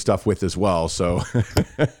enjoy doing stuff with as well, so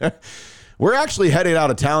we're actually headed out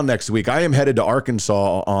of town next week. I am headed to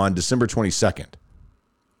Arkansas on December 22nd.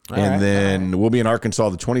 Then we'll be in Arkansas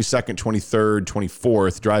the 22nd, 23rd,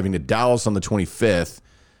 24th, driving to Dallas on the 25th,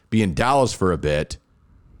 be in Dallas for a bit.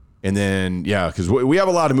 And then, yeah, because we have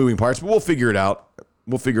a lot of moving parts, but we'll figure it out.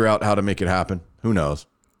 We'll figure out how to make it happen. Who knows?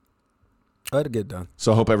 That'll get done.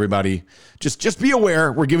 So I hope everybody, just be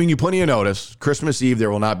aware. We're giving you plenty of notice. Christmas Eve, there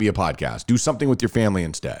will not be a podcast. Do something with your family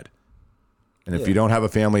instead. And if you don't have a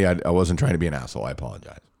family, I wasn't trying to be an asshole. I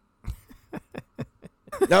apologize.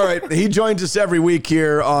 All right. He joins us every week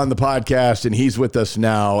here on the podcast, and he's with us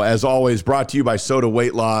now. As always, brought to you by Soda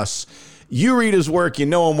Weight Loss. You read his work. You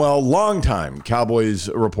know him well. Longtime Cowboys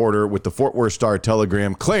reporter with the Fort Worth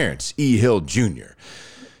Star-Telegram, Clarence E. Hill Jr.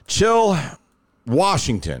 Chill,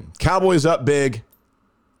 Washington. Cowboys up big,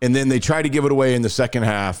 and then they try to give it away in the second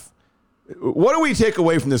half. What do we take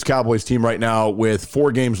away from this Cowboys team right now with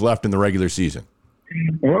 4 games left in the regular season?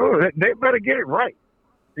 Well, they better get it right,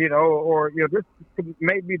 or this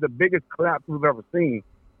may be the biggest collapse we've ever seen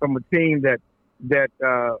from a team that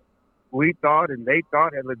we thought and they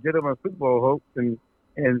thought had legitimate Super Bowl hopes,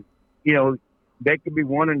 and they could be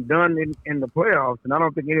one and done in the playoffs. And I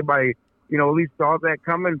don't think anybody, at least saw that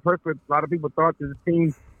coming. Personally, a lot of people thought this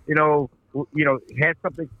team, had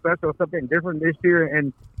something special, something different this year,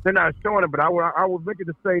 and they're not showing it. But I would venture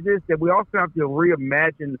to say this, that we also have to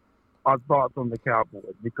reimagine our thoughts on the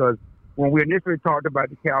Cowboys, because when we initially talked about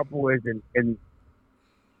the Cowboys and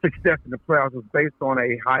success in the playoffs was based on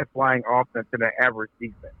a high-flying offense and an average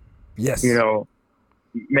defense. Yes.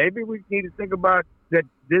 Maybe we need to think about that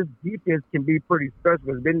this defense can be pretty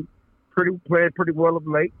special. It's been played pretty well of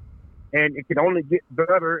late, and it can only get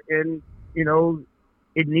better, and,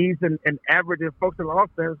 it needs an average and functional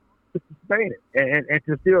offense to sustain it and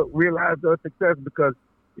to still realize their success, because,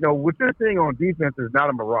 what you're seeing on defense is not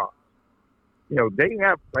a mirage. They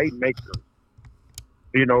have playmakers,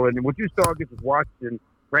 and what you saw against Washington,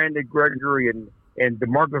 Brandon Gregory and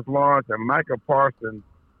DeMarcus Lawrence and Micah Parsons,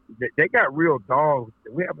 they got real dogs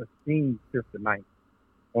that we haven't seen since the 90s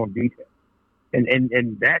on defense.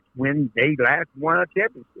 And that's when they last won a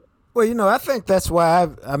championship. Well, I think that's why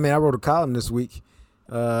I wrote a column this week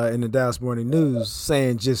in the Dallas Morning News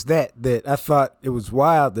saying just that I thought it was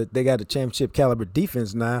wild that they got a championship caliber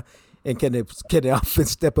defense now, and can the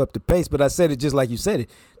offense step up the pace? But I said it just like you said it.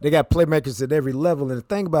 They got playmakers at every level, and the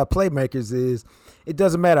thing about playmakers is it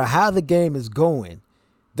doesn't matter how the game is going.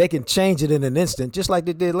 They can change it in an instant, just like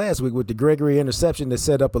they did last week with the Gregory interception that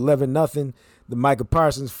set up 11-0, the Micah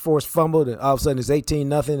Parsons forced fumble, and all of a sudden it's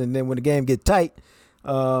 18-0, and then when the game get tight,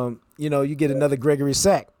 you get another Gregory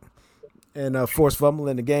sack and forced fumble,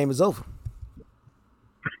 and the game is over.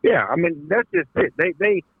 Yeah, that's just it.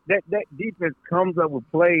 That defense comes up with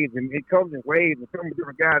plays, and it comes in waves, and comes with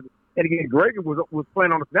different guys. And again, Gregory was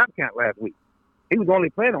playing on the snap count last week. he was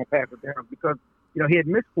only playing on passes down because, he had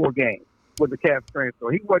missed 4 games with the calf strain, so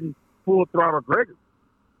he wasn't full throttle Gregory.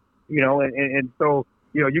 And so,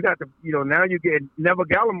 you got to, now you get Neville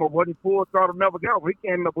Gallimore wasn't full throttle Neville Gallimore. He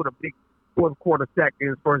came up with a big fourth quarter sack in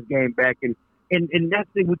his first game back. And that's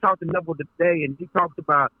the thing, we talked to Neville today, and he talked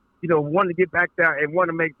about, wanting to get back there and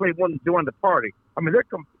wanting to make play, wanting to join the party. I mean, they're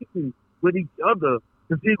competing with each other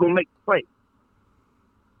to see who's going to make the play.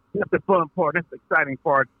 That's the fun part. That's the exciting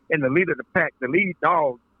part. And the leader of the pack, the lead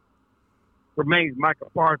dog, remains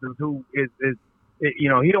Michael Parsons, who is he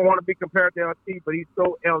don't want to be compared to LT, but he's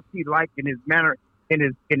so LT-like in his manner, in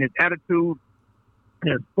his attitude,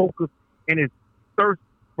 in his focus, and his thirst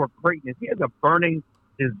for greatness. He has a burning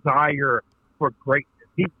desire for greatness.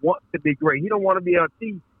 He wants to be great. He don't want to be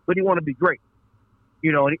LT, but he want to be great,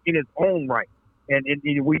 in his own right. And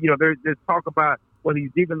there's talk about whether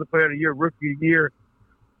he's Defensive Player of the Year, Rookie of the Year.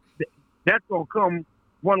 That's going to come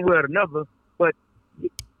one way or another, but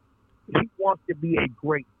he wants to be a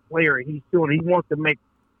great player. He wants to make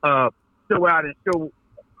show out and show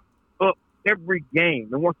up every game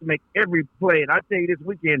and wants to make every play. And I tell you, this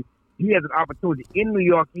weekend he has an opportunity in New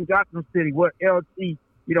York, in Gotham City, where LT,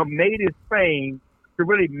 made his fame to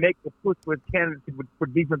really make the push for his candidacy for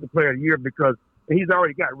Defensive Player of the Year, because he's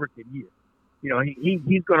already got Rookie of the Year.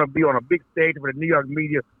 He's going to be on a big stage for the New York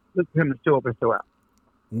media. Look for him to show up and show out.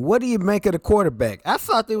 What do you make of the quarterback? I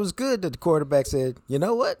thought it was good that the quarterback said, you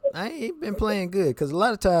know what? I ain't been playing good. Because a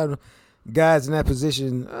lot of times guys in that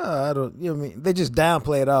position, they just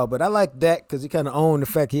downplay it all. But I like Dak because he kind of owned the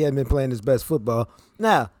fact he hadn't been playing his best football.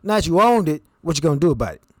 Now that you owned it, what you going to do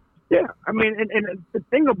about it? Yeah, I mean, and the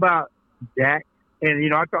thing about Dak,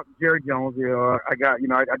 and, I talked to Jerry Jones, I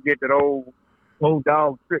did that old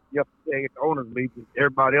dog trick yesterday at the Owners League.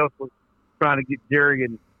 Everybody else was trying to get Jerry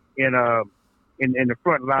in the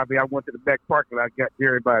front lobby. I went to the back parking lot, got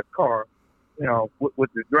Jerry by his car, with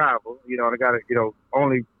the driver, and I got to,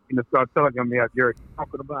 only, start telling him how Jerry's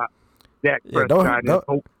talking about Dak Prescott.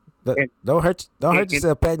 Don't hurt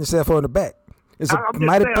yourself patting yourself on the back. It's a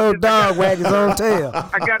mighty poor dog wag his own tail.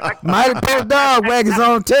 Mighty poor dog wag his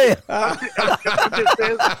own tail. I'm just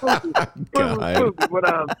saying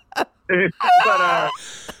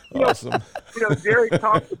awesome. Jerry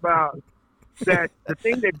talks about that the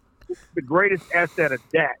thing that the greatest asset of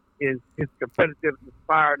Dak is his competitiveness,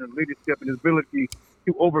 fire, and leadership, and his ability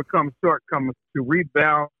to overcome shortcomings, to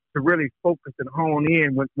rebound, to really focus and hone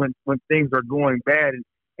in when things are going bad,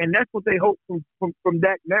 and that's what they hope from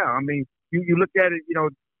Dak now. I mean, you look at it,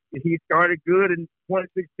 he started good in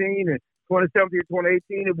 2016 and 2017,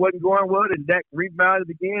 2018, it wasn't going well, and Dak rebounded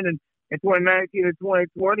again in 2019 and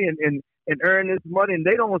 2020 and earned this money, and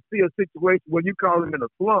they don't see a situation where you call him in a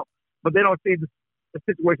slump, but they don't see the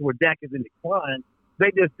situation where Dak is in decline.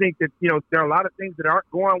 They just think that, there are a lot of things that aren't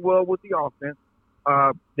going well with the offense.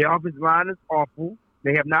 The offensive line is awful.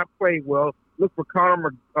 They have not played well. Look for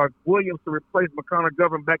Connor Williams to replace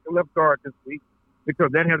McConnell-Govern back to left guard this week,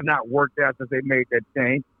 because that has not worked out since they made that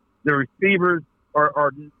change. The receivers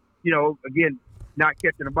are again, not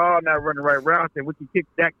catching the ball, not running the right routes, and we can kick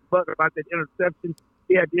Dak's butt about that interception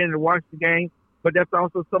he had at the end of the Washington game. But that's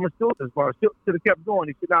also some of Schultz's fault. Schultz should have kept going.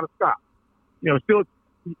 He should not have stopped. Schultz,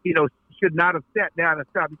 should not have sat down and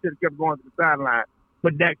stopped. He should have kept going to the sideline.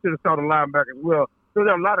 But Dak should have saw the linebacker as well. So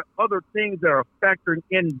there are a lot of other things that are factoring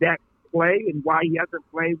in Dak's play and why he hasn't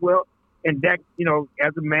played well. And Dak,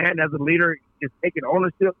 as a man, as a leader, is taking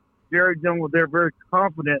ownership. Jerry Jones was there very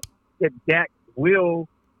confident that Dak will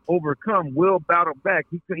overcome, will battle back.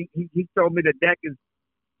 He told me that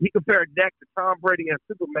he compared Dak to Tom Brady and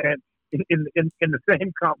Superman in the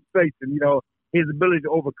same conversation. His ability to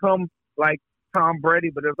overcome like Tom Brady,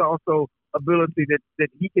 but there's also ability that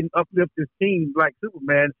he can uplift his team like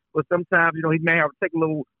Superman. But sometimes, he may have to take a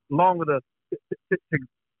little longer to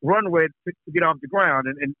run with to get off the ground,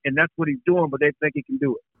 and that's what he's doing. But they think he can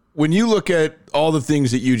do it. When you look at all the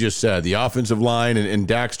things that you just said, the offensive line and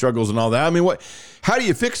Dak struggles and all that, I mean, how do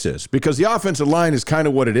you fix this? Because the offensive line is kind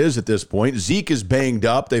of what it is at this point. Zeke is banged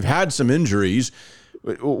up. They've had some injuries.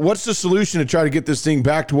 What's the solution to try to get this thing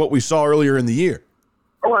back to what we saw earlier in the year?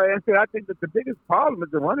 Oh, I think that the biggest problem is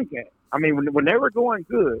the running game. I mean, when they were going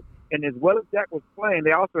good, and as well as Dak was playing,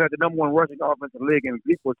 they also had the number one rushing offense in the league, and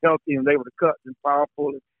Zeke was healthy and they were the cuts and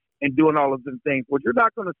powerful and doing all of them things. Well, you're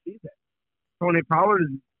not going to see that. Tony Pollard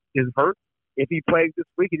is hurt. If he plays this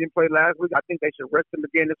week, he didn't play last week, I think they should rest him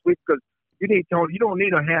again this week, because you need Tony. You don't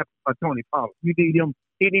need to have a Tony Pollard. You need him.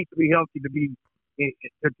 He needs to be healthy to be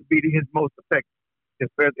his most effective as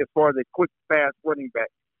far as a quick, fast running back.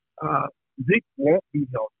 Zeke won't be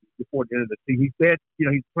healthy before the end of the season. He said,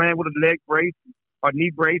 he's playing with a leg brace or knee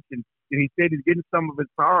brace, and and he said he's getting some of his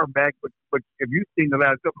power back. But if you've seen the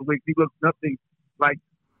last couple of weeks, he looks nothing like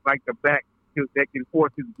the back that can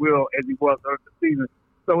force his will as he was early the season.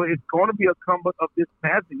 So it's going to be a combo of this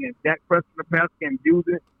passing game. Dak Prescott, the pass game,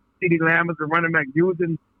 using CeeDee Lamb as a running back,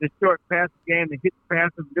 using the short passing game, the hit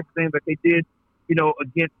passes, and different things that they did,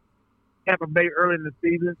 against Tampa Bay early in the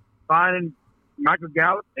season. Finding Michael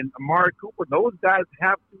Gallup and Amari Cooper, those guys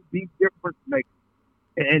have to be difference makers.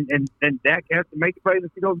 And Dak has to make plays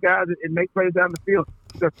and see those guys and make plays down the field.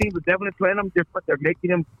 So teams are definitely playing them different. They're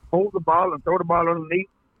making them hold the ball and throw the ball underneath,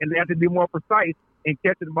 and they have to be more precise in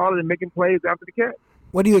catching the ball and making plays after the catch.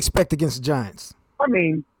 What do you expect against the Giants? I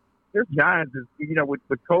mean, this Giants is,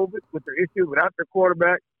 with COVID, with their issues, without their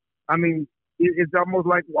quarterback. I mean, it's almost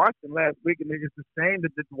like Washington last week, and it's a shame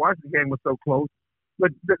that the Washington game was so close.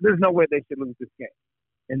 But there's no way they should lose this game.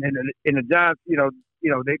 And the Giants,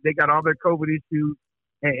 they got all their COVID issues,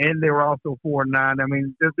 and they were also 4-9. I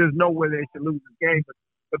mean, there's no way they should lose this game.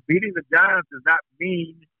 But beating the Giants does not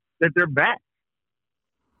mean that they're back.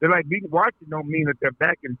 They're like beating Washington don't mean that they're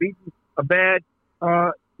back, and beating a bad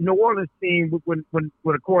New Orleans team with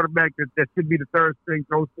a quarterback that should be the third string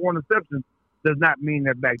throws 4 interceptions does not mean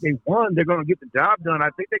they're back. They won. They're going to get the job done. I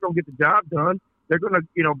think they're going to get the job done. They're going to,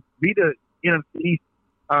 be the NFC East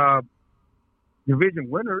division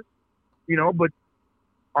winners, but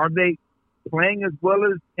are they playing as well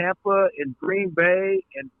as Tampa and Green Bay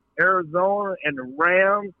and Arizona and the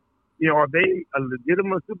Rams? Are they a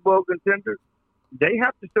legitimate Super Bowl contender? They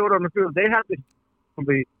have to show it on the field. They have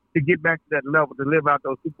to get back to that level to live out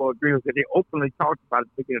those Super Bowl dreams that they openly talked about at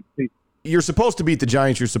the beginning of the season. You're supposed to beat the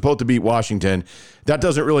Giants. You're supposed to beat Washington. That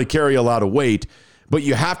doesn't really carry a lot of weight, but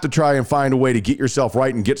you have to try and find a way to get yourself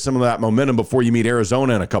right and get some of that momentum before you meet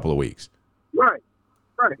Arizona in a couple of weeks. Right.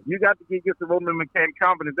 You got to get some momentum and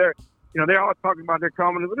confidence there. They're all talking about their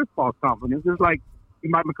confidence, but it's false confidence. It's like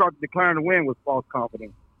Mike McCarthy declaring the win was false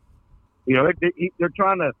confidence. They're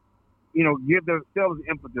trying to, give themselves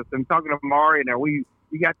impetus. I'm talking to Amari now. You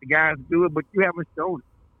got the guys to do it, but you haven't shown it.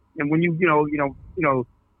 And when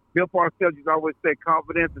Bill Parcells used to always say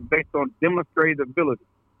confidence is based on demonstrated ability.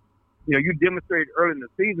 You demonstrated early in the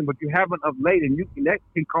season, but you haven't of late, and that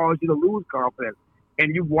can cause you to lose confidence.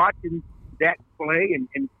 And you watching that play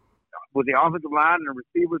and with the offensive line and the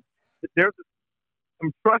receivers, there's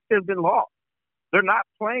some trust has been lost. They're not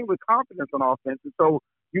playing with confidence on offense, and so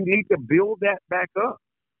you need to build that back up.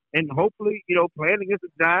 And hopefully, playing against the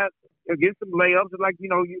Giants, get some layups. It's like,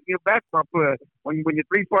 you're a basketball player. When your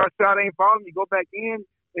 3-point shot ain't falling, you go back in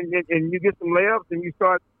and you get some layups and you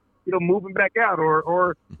start, moving back out.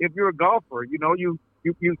 Or if you're a golfer, and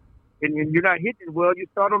you're not hitting well, you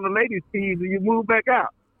start on the ladies' tees and you move back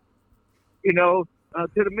out. To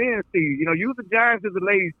the men's tees. Use the Giants as the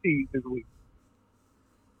ladies' tees this week.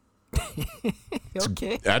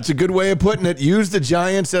 Okay. That's a good way of putting it. Use the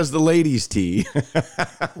Giants as the ladies' tee.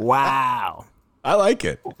 Wow. I like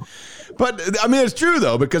it. But, I mean, it's true,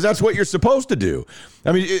 though, because that's what you're supposed to do.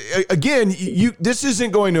 I mean, again, this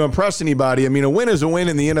isn't going to impress anybody. I mean, a win is a win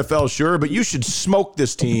in the NFL, sure, but you should smoke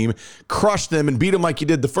this team, crush them, and beat them like you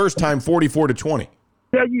did the first time, 44-20.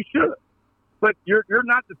 Yeah, you should. But you're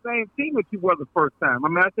not the same team that you were the first time. I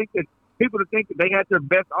mean, I think that people that think that they had their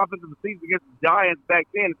best offensive season against the Giants back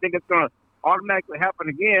then and think it's going to automatically happen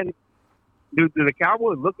again. Do the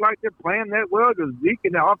Cowboys look like they're playing that well? Does Zeke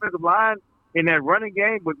and the offensive line in that running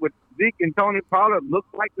game with Zeke and Tony Pollard look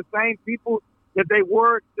like the same people that they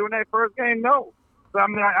were during that first game? No. So, I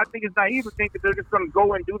mean, I think it's naive to think that they're just going to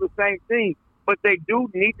go and do the same thing. But they do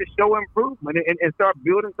need to show improvement and start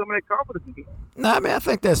building some of their confidence again. No, I mean, I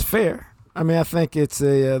think that's fair. I mean, I think it's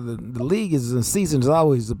the league is the season is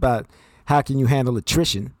always about how can you handle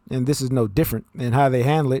attrition, and this is no different. And how they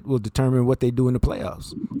handle it will determine what they do in the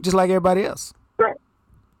playoffs, just like everybody else. Right.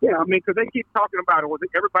 Yeah, I mean, because they keep talking about it. Well,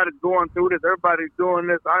 everybody's going through this. Everybody's doing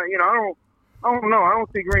this. I don't know. I don't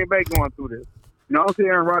see Green Bay going through this. I don't see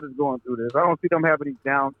Aaron Rodgers going through this. I don't see them having these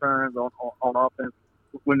downturns on offense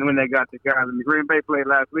when they got the guys. And the Green Bay played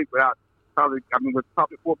last week with probably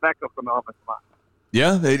 4 backups on the offensive line.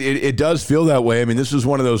 Yeah, it does feel that way. I mean, this is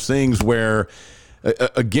one of those things where,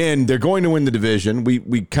 again, they're going to win the division.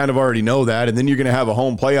 We kind of already know that. And then you're going to have a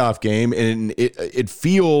home playoff game. And it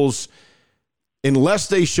feels, unless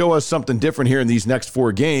they show us something different here in these next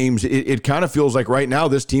 4 games, it kind of feels like right now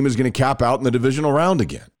this team is going to cap out in the divisional round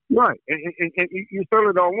again. Right. And you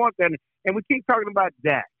certainly don't want that. And we keep talking about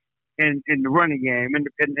Dak and the running game and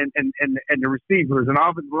the receivers and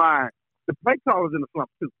offensive line. The play caller's in the slump,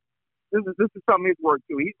 too. This is something he's worked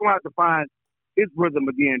through. He's going to have to find his rhythm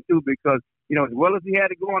again, too, because, as well as he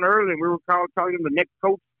had it going early, and we were calling him the next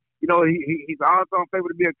coach, he's odds on favor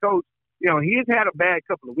to be a coach. He has had a bad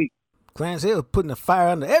couple of weeks. Clarence Hill putting a fire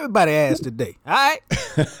under everybody's ass today. All right.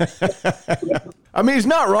 I mean, he's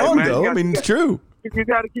not wrong, man, though. I mean, it's true. You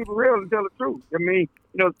got to keep it real and tell the truth. I mean,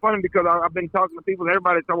 it's funny because I've been talking to people and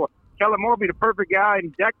everybody's talking, well, Kellen Moore be the perfect guy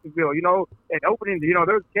in Jacksonville. At opening,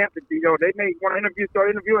 there's camp that, they may want to start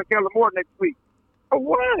interviewing Kellen Moore next week. For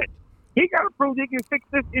what? He got to prove he can fix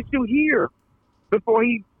this issue here before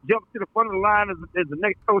he jumps to the front of the line as the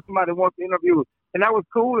next coach somebody wants to interview. And that was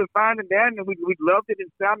cool and fine and dandy, and we loved it.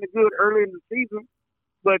 It sounded good early in the season.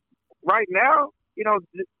 But right now, this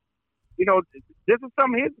is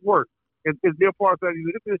some of his work. As Bill Parr said,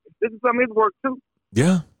 this is some of his work too.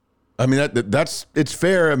 Yeah. I mean, it's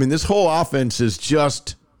fair. I mean, this whole offense is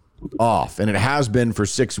just off, and it has been for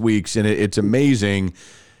 6 weeks, and it's amazing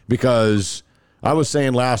because I was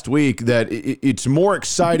saying last week that it's more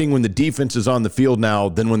exciting when the defense is on the field now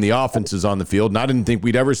than when the offense is on the field, and I didn't think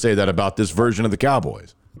we'd ever say that about this version of the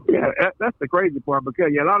Cowboys. Yeah, that's the crazy part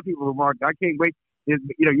because, a lot of people remarked, I can't wait. It's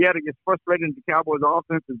frustrating the Cowboys'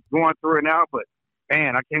 offense is going through it now, but,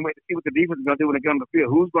 man, I can't wait to see what the defense is going to do when they get on the field.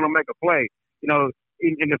 Who's going to make a play?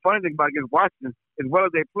 And the funny thing about against Washington, as well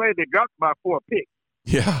as they played, they dropped by 4 picks.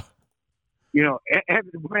 Yeah.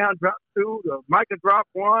 Anthony Brown dropped 2, Micah dropped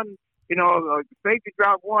 1, safety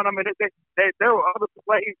dropped 1. I mean, there were other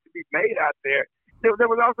plays to be made out there. There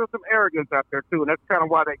was also some arrogance out there, too, and that's kind of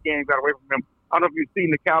why that game got away from them. I don't know if you've seen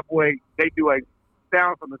the Cowboys, they do a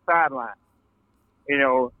sound from the sideline,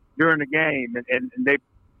 during the game, and they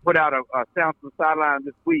put out a sound from the sideline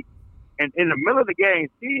this week. And in the middle of the game,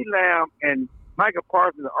 CeeDee Lamb and Micah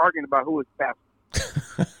Parsons are arguing about who is faster.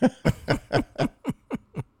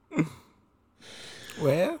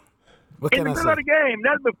 Well, what in can the I middle say? of the game,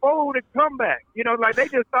 that's before the comeback. They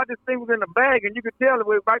just thought this thing was in the bag, and you could tell it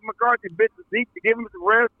was Mike McCarthy bit the Zeke to give him some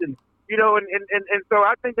rest, and so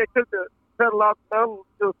I think they took the pedal off the pedal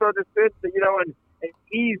to a certain extent, and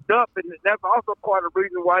eased up, and that's also part of the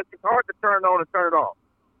reason why it's hard to turn on and turn it off.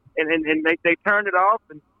 And they turned it off,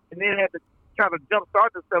 and then had to kind of jump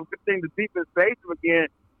start themselves. Good thing the defense saved them again,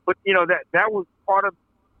 but that was part of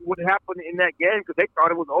what happened in that game because they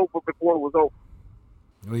thought it was over before it was over.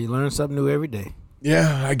 Well, you learn something new every day.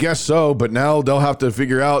 Yeah, I guess so. But now they'll have to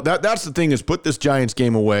figure out that's the thing is put this Giants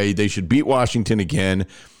game away. They should beat Washington again.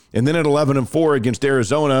 And then at 11-4 against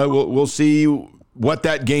Arizona, we'll see what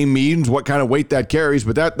that game means, what kind of weight that carries.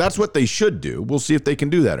 But that's what they should do. We'll see if they can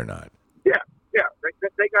do that or not. Yeah.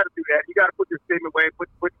 They got to do that. You got to put this game away, put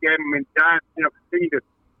the game. I mean, Giants, continue to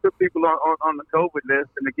put people on the COVID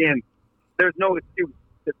list. And again, there's no excuse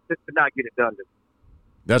to not get it done.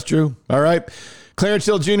 That's true. All right. Clarence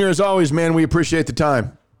Hill Jr., as always, man, we appreciate the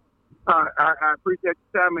time. I appreciate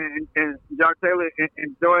your time, and Josh Taylor,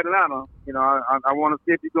 enjoy Atlanta. I want to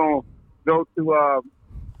see if you're going to go to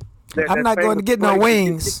I'm not going to get no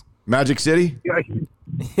wings. Magic City?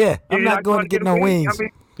 Yeah, I'm not going to get no wings.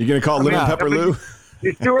 You're going to call Lemon Pepper Lou?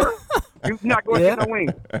 You sure? You're not going to get no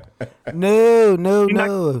wings?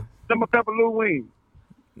 No. Lemon Pepper Lou wings.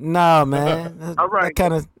 No, man. All right.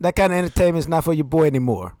 That kind of entertainment is not for your boy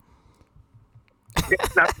anymore.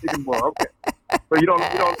 It's not anymore. Okay. So you don't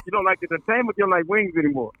like the entertainment. You don't like wings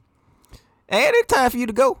anymore. Ain't it time for you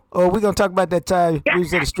to go? Or we're gonna talk about that time we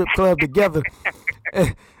was at a strip club together.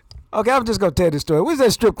 Okay, I'm just gonna tell this story. We was at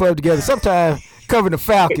a strip club together sometime covering the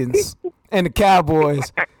Falcons and the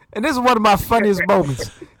Cowboys, and this is one of my funniest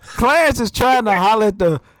moments. Clarence is trying to holler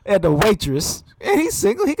at the waitress, and he's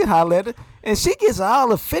single. He can holler at her, and she gets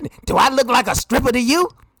all offended. Do I look like a stripper to you?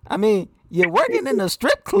 I mean, you're working in a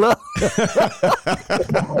strip club.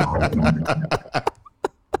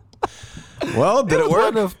 Well, did it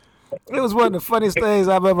work? It was one of the funniest things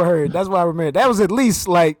I've ever heard. That's why I remember. That was at least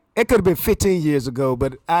it could have been 15 years ago,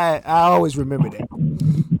 but I always remember that.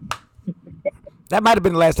 That might have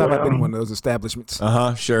been the last time I've been in one of those establishments.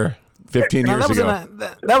 Sure. 15 years ago.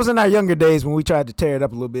 That was in our younger days when we tried to tear it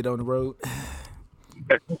up a little bit on the road.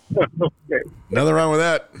 Nothing wrong with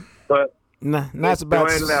that. But nah, it's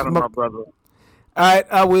about Atlanta, my brother. All right,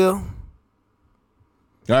 I will.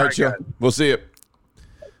 All right, Joe. We'll see it.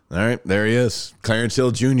 All right, there he is, Clarence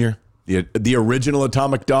Hill Jr., the original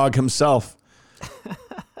Atomic Dog himself.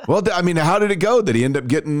 Well, I mean, how did it go? Did he end up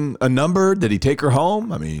getting a number? Did he take her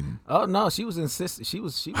home? I mean, oh no, she was insistent. She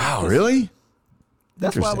was. Wow, really?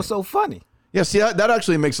 That's why it was so funny. Yeah, see, that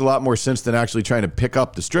actually makes a lot more sense than actually trying to pick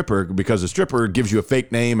up the stripper because the stripper gives you a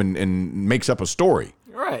fake name and makes up a story.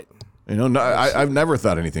 Right. I've never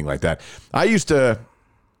thought anything like that. I used to,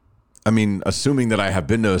 assuming that I have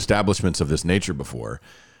been to establishments of this nature before.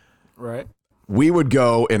 Right. We would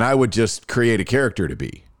go and I would just create a character to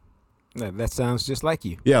be. That sounds just like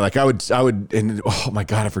you. Yeah, like I would, and oh my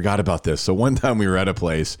God, I forgot about this. So one time we were at a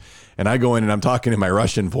place, and I go in and I'm talking in my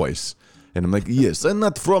Russian voice. And I'm like, yes, I'm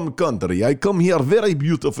not from country. I come here, very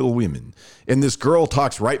beautiful women. And this girl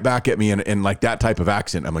talks right back at me in like that type of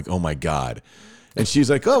accent. I'm like, oh my God. And she's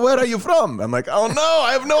like, oh, where are you from? I'm like, oh no,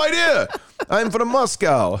 I have no idea. I'm from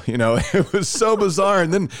Moscow. You know, it was so bizarre.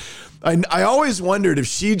 And then I always wondered if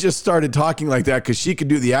she just started talking like that because she could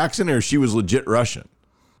do the accent or if she was legit Russian.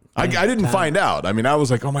 I didn't find out. I mean, I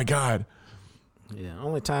was like, oh my God. Yeah,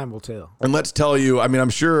 only time will tell. And let's tell you, I mean, I'm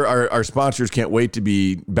sure our sponsors can't wait to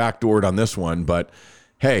be backdoored on this one, but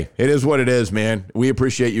hey, it is what it is, man. We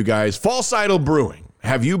appreciate you guys. False Idol Brewing.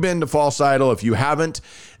 Have you been to False Idol? If you haven't,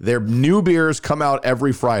 their new beers come out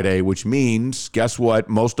every Friday, which means, guess what?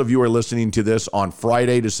 Most of you are listening to this on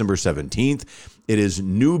Friday, December 17th. It is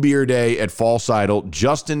New Beer Day at False Idol,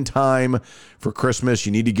 just in time for Christmas.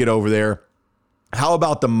 You need to get over there. How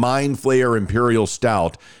about the Mind Flayer Imperial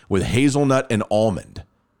Stout with hazelnut and almond?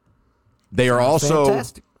 They are also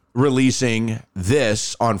releasing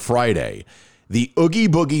this on Friday. The Oogie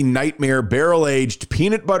Boogie Nightmare Barrel-Aged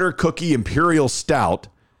Peanut Butter Cookie Imperial Stout,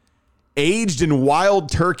 aged in wild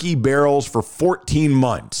turkey barrels for 14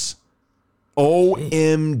 months.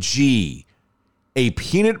 OMG. A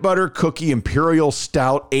peanut butter cookie Imperial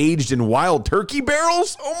Stout aged in wild turkey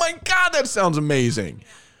barrels? Oh my God, that sounds amazing.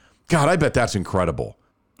 God, I bet that's incredible.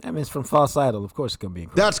 I mean, it's from False Idol. Of course it's going to be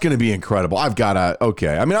incredible. That's going to be incredible. I've got to,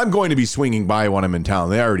 okay. I mean, I'm going to be swinging by when I'm in town.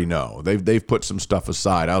 They already know. They've put some stuff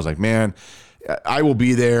aside. I was like, man, I will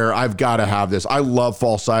be there. I've got to have this. I love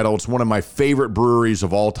False Idol. It's one of my favorite breweries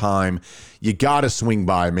of all time. You got to swing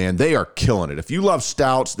by, man. They are killing it. If you love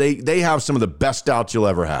stouts, they have some of the best stouts you'll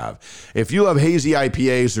ever have. If you love hazy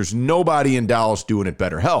IPAs, there's nobody in Dallas doing it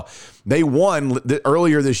better. Hell, they won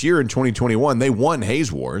earlier this year in 2021. They won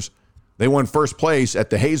Haze Wars. They won first place at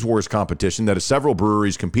the Haze Wars competition that several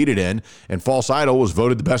breweries competed in, and False Idol was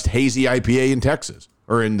voted the best hazy IPA in Texas,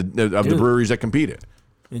 or in the breweries that competed.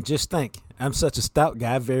 And just think, I'm such a stout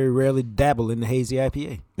guy, I very rarely dabble in the hazy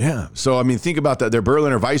IPA. Yeah. So, I mean, think about that. Their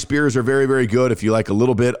Berliner Weiss beers are very, very good. If you like a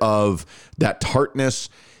little bit of that tartness,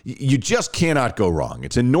 you just cannot go wrong.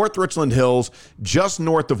 It's in North Richland Hills, just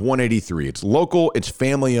north of 183. It's local. It's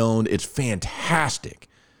family owned. It's fantastic.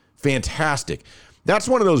 Fantastic. That's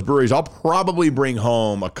one of those breweries. I'll probably bring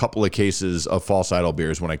home a couple of cases of False Idol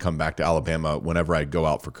beers when I come back to Alabama whenever I go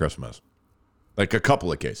out for Christmas. Like a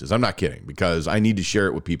couple of cases. I'm not kidding, because I need to share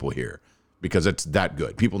it with people here because it's that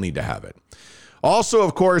good. People need to have it. Also,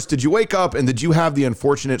 of course, did you wake up and did you have the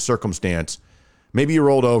unfortunate circumstance? Maybe you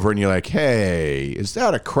rolled over and you're like, hey, is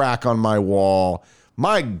that a crack on my wall?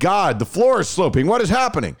 My God, the floor is sloping. What is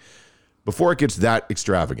happening? Before it gets that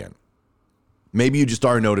extravagant, maybe you just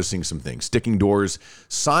are noticing some things, sticking doors,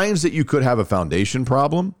 signs that you could have a foundation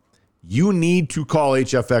problem. You need to call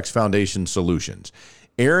HFX Foundation Solutions.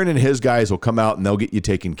 Aaron and his guys will come out and they'll get you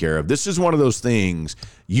taken care of. This is one of those things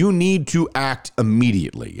you need to act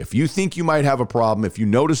immediately. If you think you might have a problem, if you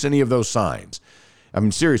notice any of those signs, I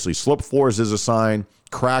mean, seriously, slip floors is a sign,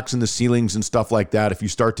 cracks in the ceilings and stuff like that. If you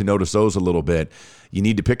start to notice those a little bit, you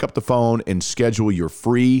need to pick up the phone and schedule your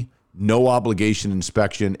free, no obligation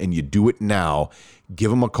inspection, and you do it now.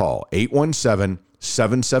 Give them a call,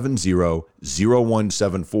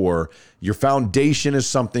 817-770-0174. Your foundation is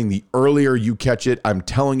something, the earlier you catch it, I'm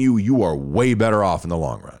telling you, you are way better off in the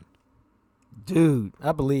long run. Dude,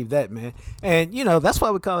 I believe that, man. And, you know, that's why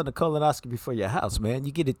we call it a colonoscopy for your house, man.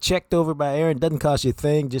 You get it checked over by Aaron. Doesn't cost you a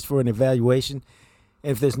thing, just for an evaluation.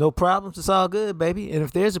 And if there's no problems, it's all good, baby. And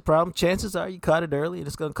if there's a problem, chances are you caught it early, and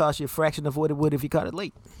it's going to cost you a fraction of what it would if you caught it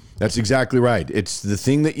late. That's exactly right. It's the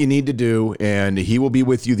thing that you need to do, and he will be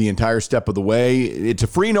with you the entire step of the way. It's a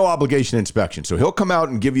free, no obligation inspection. So he'll come out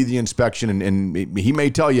and give you the inspection, and he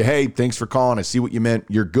may tell you, hey, thanks for calling. I see what you meant.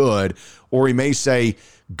 You're good. Or he may say,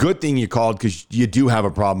 good thing you called because you do have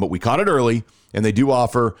a problem, but we caught it early. And they do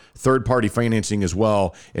offer third-party financing as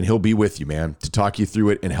well, and he'll be with you, man, to talk you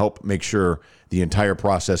through it and help make sure the entire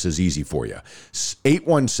process is easy for you.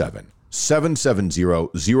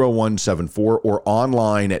 817-770-0174 or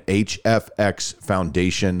online at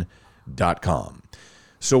hfxfoundation.com.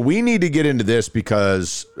 So we need to get into this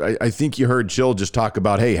because I think you heard Jill just talk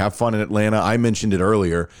about, hey, have fun in Atlanta. I mentioned it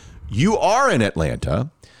earlier. You are in Atlanta.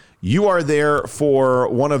 You are there for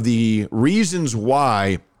one of the reasons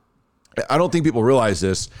why I don't think people realize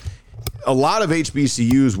this. A lot of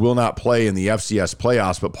HBCUs will not play in the FCS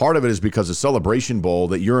playoffs, but part of it is because the Celebration Bowl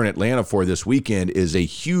that you're in Atlanta for this weekend is a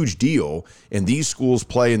huge deal, and these schools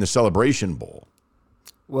play in the Celebration Bowl.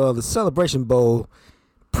 Well, the Celebration Bowl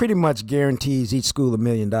pretty much guarantees each school $1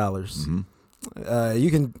 million. Mm-hmm.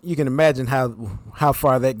 you can imagine how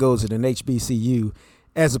far that goes at an HBCU,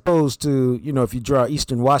 as opposed to, if you draw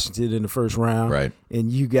Eastern Washington in the first round, right,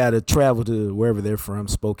 and you got to travel to wherever they're from,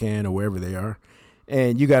 Spokane or wherever they are,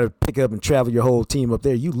 and you got to pick up and travel your whole team up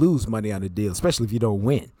there, you lose money on the deal, especially if you don't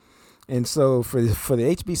win. And so for the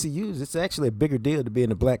HBCUs, it's actually a bigger deal to be in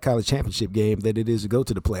the Black College Championship game than it is to go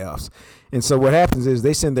to the playoffs. And so what happens is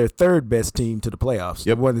they send their third best team to the playoffs.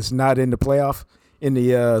 Yep. The one that's not in the playoff, in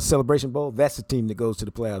the Celebration Bowl, that's the team that goes to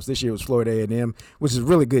the playoffs. This year it was Florida A&M, which is a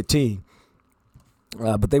really good team.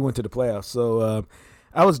 But they went to the playoffs. So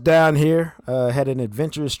I was down here, had an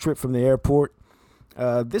adventurous trip from the airport.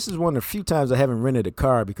 This is one of the few times I haven't rented a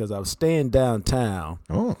car because I was staying downtown.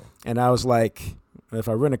 Oh. And I was like, if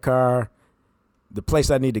I rent a car, the place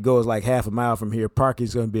I need to go is like half a mile from here.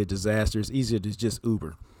 Parking's going to be a disaster. It's easier to just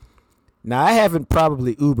Uber. Now, I haven't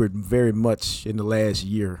probably Ubered very much in the last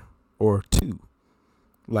year or two.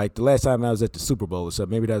 Like the last time I was at the Super Bowl or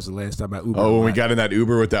something. Maybe that was the last time I Ubered. Oh, when we got in that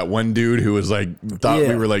Uber with that one dude who was like, thought Yeah.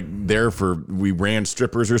 we were like we ran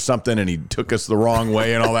strippers or something, and he took us the wrong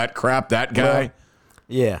way and all that crap. That guy. Well,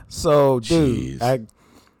 yeah. So, dude, Jeez.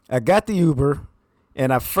 I got the Uber,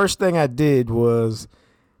 and first thing I did was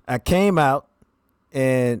I came out,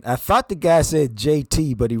 and I thought the guy said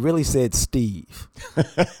JT, but he really said Steve.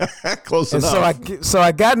 Close And enough. so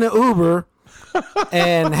I got in the Uber,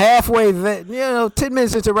 and halfway there, 10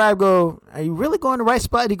 minutes into the ride, I go, are you really going to the right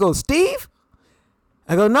spot? He goes, Steve?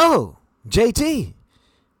 I go, no, JT.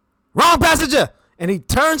 Wrong passenger. And he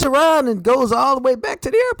turns around and goes all the way back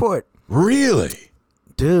to the airport. Really?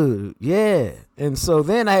 Dude, yeah. And so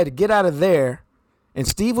then I had to get out of there, and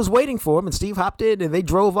Steve was waiting for him, and Steve hopped in, and they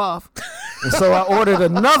drove off. And so I ordered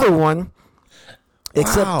another one,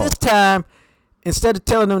 except Wow. this time, instead of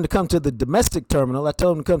telling him to come to the domestic terminal, I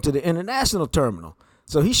told him to come to the international terminal.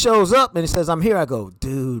 So he shows up, and he says, I'm here. I go,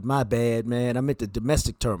 dude, my bad, man. I'm at the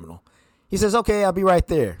domestic terminal. He says, okay, I'll be right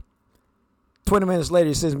there. 20 minutes later,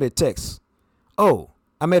 he sends me a text. Oh,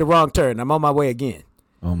 I made a wrong turn. I'm on my way again.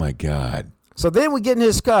 Oh my God. So then we get in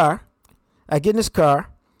his car. I get in his car,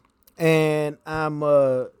 and I'm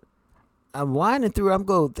winding through. I'm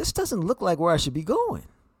going, this doesn't look like where I should be going.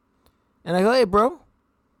 And I go, hey, bro,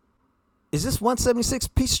 is this 176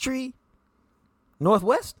 Peachtree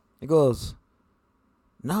Northwest? He goes,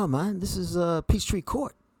 no, man, this is Peachtree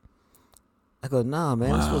Court. I go, nah,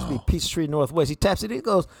 man, it's supposed to be Peachtree Northwest. He taps it. He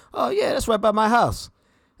goes, oh, yeah, that's right by my house.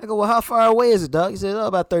 I go, well, how far away is it, dog? He said,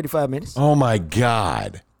 about 35 minutes. Oh my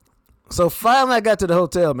God. So finally I got to the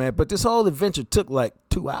hotel, man, but this whole adventure took like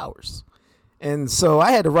 2 hours. And so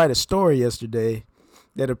I had to write a story yesterday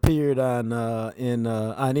that appeared on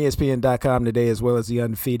ESPN.com today, as well as The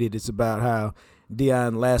Undefeated. It's about how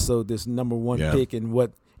Deion lassoed this number one pick and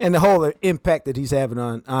the whole impact that he's having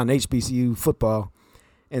on HBCU football.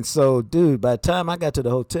 And so, dude, by the time I got to the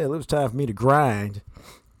hotel, it was time for me to grind.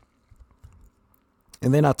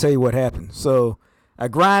 And then I'll tell you what happened. So I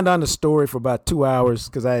grind on the story for about 2 hours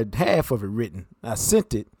because I had half of it written. I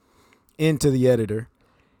sent it into the editor.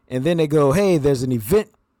 And then they go, hey, there's an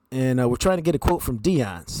event, and we're trying to get a quote from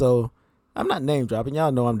Deion. So I'm not name dropping.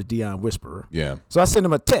 Y'all know I'm the Deion whisperer. Yeah. So I sent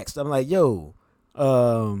him a text. I'm like, yo,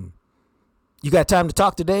 you got time to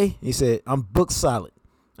talk today? He said, I'm booked solid.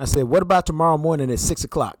 I said, what about tomorrow morning at 6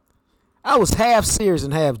 o'clock? I was half serious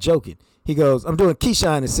and half joking. He goes, I'm doing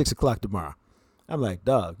Keyshawn at 6 o'clock tomorrow. I'm like,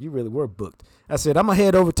 dog, you really were booked. I said, I'm going to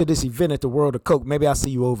head over to this event at the World of Coke. Maybe I'll see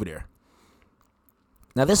you over there.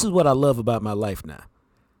 Now, this is what I love about my life now.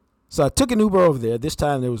 So I took an Uber over there. This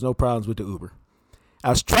time there was no problems with the Uber. I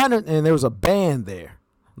was and there was a band there,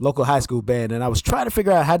 local high school band, and I was trying to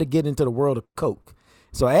figure out how to get into the World of Coke.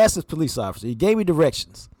 So I asked this police officer. He gave me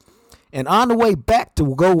directions. And on the way back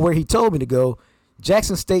to go where he told me to go,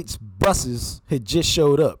 Jackson State's buses had just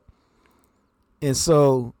showed up. And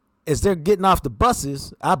so as they're getting off the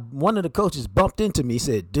buses, one of the coaches bumped into me. He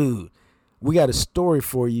said, dude, we got a story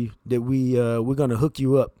for you that we're going to hook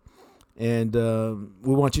you up. And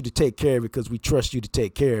we want you to take care of it because we trust you to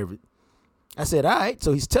take care of it. I said, all right.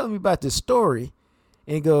 So he's telling me about this story.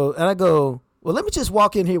 And I go, well, let me just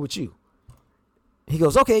walk in here with you. He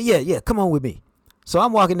goes, okay, yeah, come on with me. So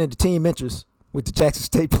I'm walking into team interest with the Jackson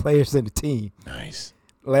State players and the team. Nice.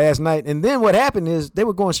 Last night. And then what happened is they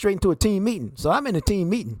were going straight into a team meeting. So I'm in a team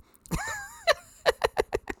meeting.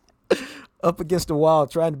 Up against the wall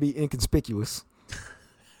trying to be inconspicuous.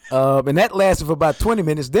 And that lasted for about 20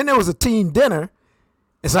 minutes. Then there was a team dinner.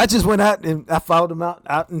 And so I just went out and I followed them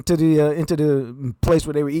out into the place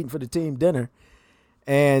where they were eating for the team dinner.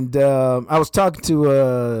 And I was talking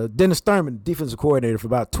to Dennis Thurman, defensive coordinator, for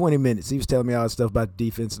about 20 minutes. He was telling me all this stuff about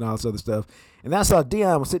defense and all this other stuff. And I saw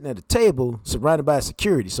Deion was sitting at the table surrounded by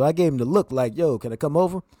security. So I gave him the look like, yo, can I come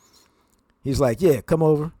over? He's like, yeah, come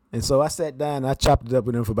over. And so I sat down and I chopped it up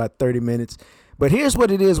with him for about 30 minutes. But here's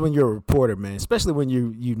what it is when you're a reporter, man, especially when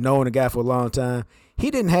you've known a guy for a long time.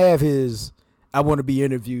 He didn't have his I want to be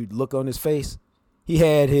interviewed look on his face. He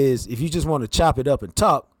had his, if you just want to chop it up and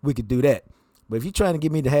talk, we could do that. But if you're trying to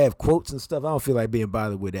get me to have quotes and stuff, I don't feel like being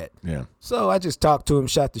bothered with that. Yeah. So I just talked to him,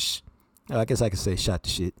 I guess I could say shot the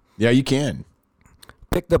shit. Yeah, you can.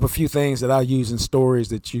 Picked up a few things that I'll use in stories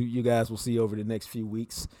that you guys will see over the next few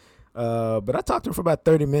weeks. But I talked to him for about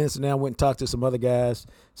 30 minutes, and then I went and talked to some other guys.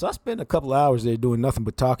 So I spent a couple of hours there doing nothing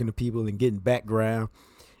but talking to people and getting background,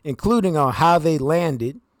 including on how they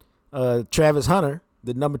landed Travis Hunter,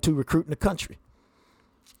 the number 2 recruit in the country.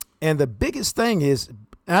 And the biggest thing is,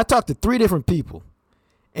 and I talked to 3 different people,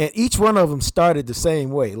 and each one of them started the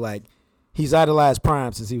same way. Like, he's idolized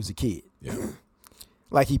Prime since he was a kid. Yeah.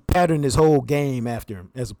 Like, he patterned his whole game after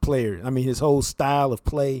him as a player. I mean, his whole style of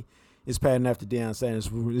play is patterned after Deion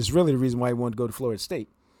Sanders. It's really the reason why he wanted to go to Florida State.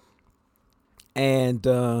 And,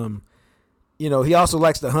 he also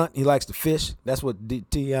likes to hunt. He likes to fish. That's what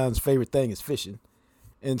Deion's favorite thing is, fishing.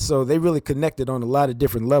 And so they really connected on a lot of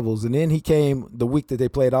different levels. And then he came the week that they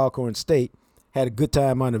played Alcorn State, had a good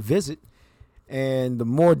time on a visit. And the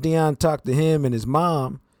more Deion talked to him and his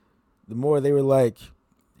mom, the more they were like,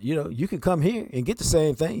 you can come here and get the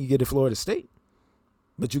same thing you get at Florida State,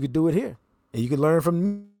 but you could do it here. And you could learn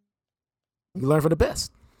from the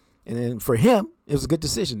best. And then for him, it was a good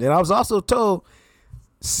decision. And I was also told,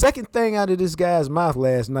 second thing out of this guy's mouth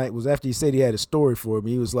last night was after he said he had a story for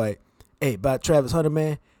me. He was like, hey, about Travis Hunter,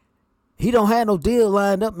 man, he don't have no deal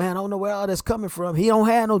lined up, man. I don't know where all that's coming from. He don't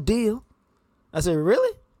have no deal. I said,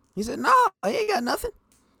 really? He said, no, he ain't got nothing.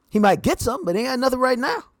 He might get something, but he ain't got nothing right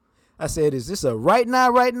now. I said, is this a right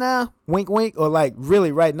now, wink, wink, or like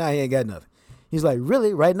really right now he ain't got nothing? He's like,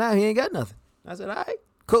 really, right now he ain't got nothing. I said, all right,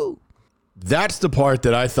 cool. That's the part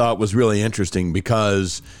that I thought was really interesting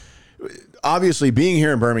because obviously being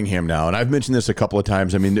here in Birmingham now, and I've mentioned this a couple of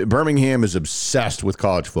times, I mean, Birmingham is obsessed with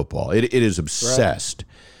college football. It is obsessed. Right.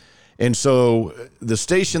 And so the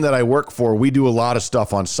station that I work for, we do a lot of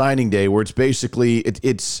stuff on signing day where it's basically,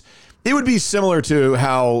 it would be similar to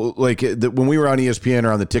how, like, when we were on ESPN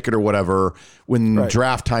or on the ticket or whatever, when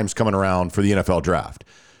draft time's coming around for the NFL draft.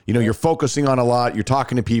 You're focusing on a lot, you're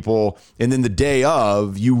talking to people, and then the day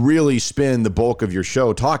of, you really spend the bulk of your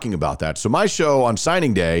show talking about that. So my show on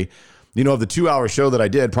signing day, of the 2-hour show that I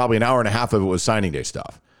did, probably an hour and a half of it was signing day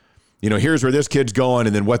stuff. Here's where this kid's going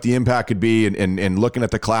and then what the impact could be and looking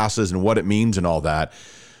at the classes and what it means and all that.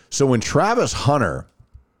 So when Travis Hunter,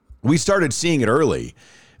 we started seeing it early,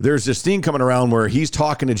 there's this thing coming around where he's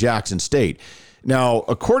talking to Jackson State. Now,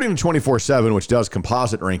 according to 24/7, which does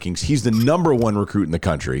composite rankings, he's the number 1 recruit in the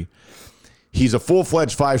country. He's a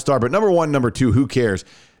full-fledged 5-star, but number 1, number 2, who cares?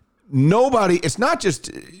 It's not just,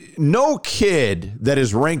 no kid that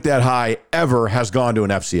is ranked that high ever has gone to an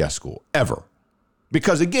FCS school, ever.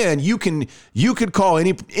 Because again, you could call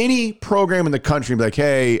any program in the country and be like,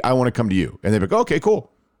 hey, I want to come to you. And they'd be like, okay, cool.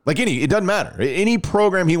 Like it doesn't matter. Any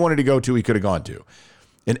program he wanted to go to, he could have gone to.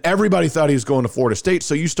 And everybody thought he was going to Florida State.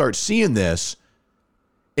 So you start seeing this.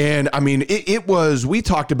 And I mean, we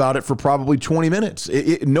talked about it for probably 20 minutes.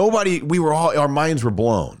 Our minds were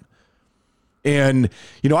blown. And,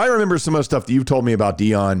 I remember some of the stuff that you've told me about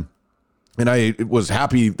Deion, and I was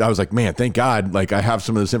happy. I was like, man, thank God, like I have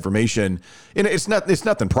some of this information. And it's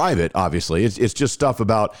nothing private, obviously. It's just stuff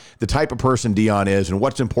about the type of person Deion is and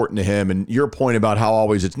what's important to him. And your point about how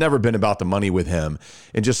always it's never been about the money with him,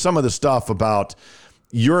 and just some of the stuff about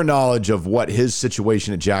your knowledge of what his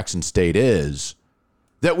situation at Jackson State is,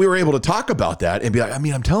 that we were able to talk about that and be like, I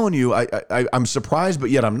mean, I'm telling you, I'm surprised,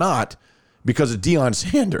 but yet I'm not, because of Deion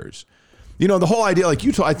Sanders. The whole idea, like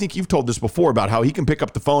I think you've told this before about how he can pick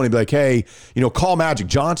up the phone and be like, hey, call Magic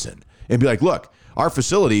Johnson and be like, look, our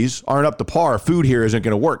facilities aren't up to par. Food here isn't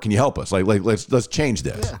going to work. Can you help us? Like let's change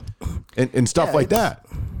this, and stuff like that.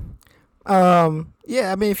 I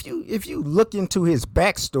mean, if you look into his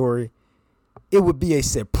backstory, it would be a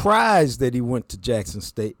surprise that he went to Jackson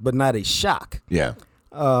State, but not a shock. Yeah.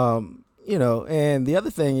 And the other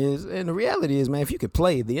thing is, and the reality is, man, if you could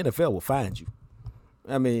play, the NFL will find you.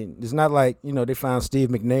 I mean, it's not like, they found Steve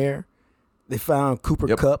McNair, they found Cooper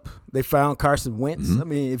Kupp, they found Carson Wentz. Mm-hmm. I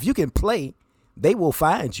mean, if you can play, they will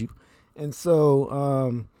find you. And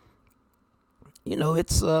so,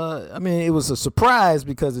 it's, it was a surprise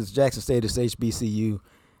because it's Jackson State, it's HBCU,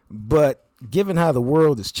 but given how the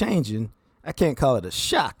world is changing, I can't call it a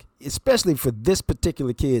shock, especially for this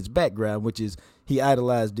particular kid's background, which is he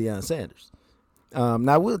idolized Deion Sanders. Now,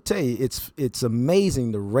 I will tell you, it's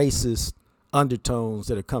amazing the racist undertones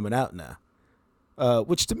that are coming out now,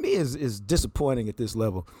 which to me is disappointing at this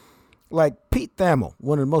level. Like Pete Thamel,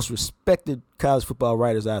 one of the most respected college football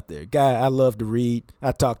writers out there, guy I love to read.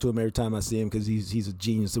 I talk to him every time I see him because he's a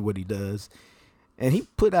genius at what he does. And he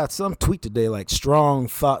put out some tweet today, like strong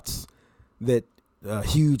thoughts that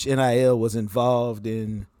huge NIL was involved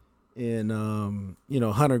in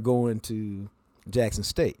Hunter going to Jackson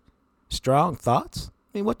State. Strong thoughts?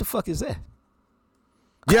 I mean, what the fuck is that?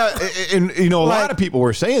 Yeah, and a lot of people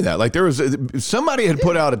were saying that. Like somebody had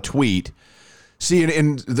put out a tweet. See,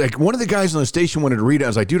 and like one of the guys on the station wanted to read it. I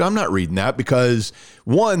was like, dude, I'm not reading that because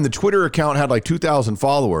one, the Twitter account had like 2,000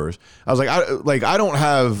 followers. I was like, I don't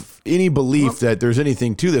have any belief that there's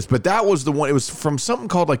anything to this. But that was the one. It was from something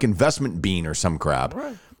called like Investment Bean or some crap.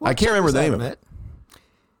 Right. Well, I can't remember the name of it.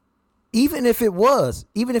 Even if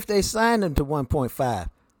they signed him to 1.5,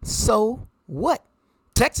 so what?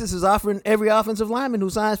 Texas is offering every offensive lineman who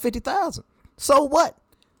signs $50,000. So what?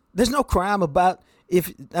 There's no crime about.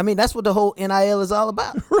 That's what the whole NIL is all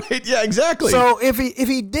about. Right, yeah, exactly. So if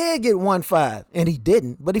he did get 1.5, and he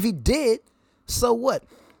didn't, but if he did, so what?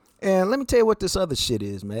 And let me tell you what this other shit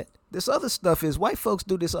is, Matt. This other stuff is white folks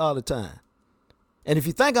do this all the time. And if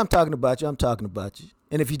you think I'm talking about you, I'm talking about you.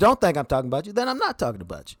 And if you don't think I'm talking about you, then I'm not talking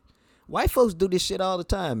about you. White folks do this shit all the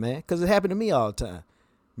time, man, because it happened to me all the time.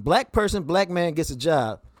 Black man gets a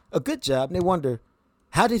job, a good job, and they wonder,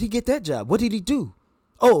 how did he get that job? What did he do?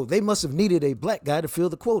 Oh, they must have needed a black guy to fill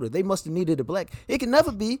the quota. They must have needed a black. It can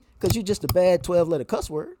never be because you're just a bad 12-letter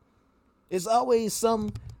cuss word. It's always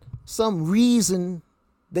some reason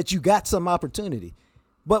that you got some opportunity.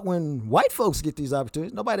 But when white folks get these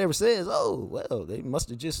opportunities, nobody ever says, oh, well, they must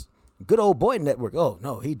have just good old boy network. Oh,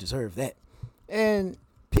 no, he deserved that. And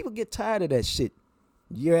people get tired of that shit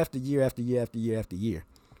year after year after year after year after year.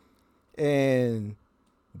 And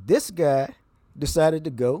this guy decided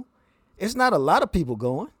to go. It's not a lot of people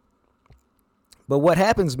going. But what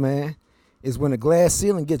happens, man, is when a glass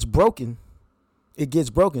ceiling gets broken, it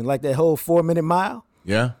gets broken. Like that whole 4-minute mile.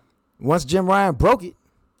 Yeah. Once Jim Ryan broke it,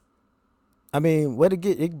 I mean, what it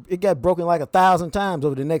get? It got broken like 1,000 times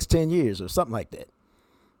over the next 10 years or something like that.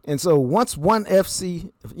 And so once one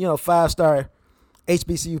FC, 5-star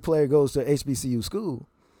HBCU player goes to HBCU school,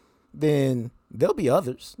 then there'll be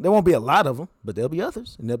others. There won't be a lot of them, but there'll be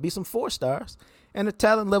others. And there'll be some 4-stars. And the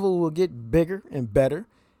talent level will get bigger and better.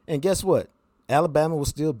 And guess what? Alabama will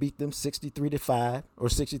still beat them 63-5 or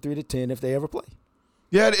 63-10 if they ever play.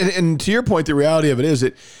 Yeah, and to your point, the reality of it is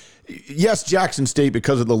that, yes, Jackson State,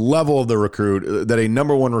 because of the level of the recruit, that a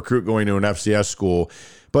number one recruit going to an FCS school,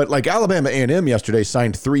 but like Alabama A&M yesterday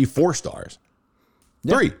signed 3 4-stars.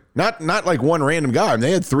 Yep. 3, not like one random guy. I mean,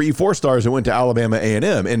 they had 3 4-stars that went to Alabama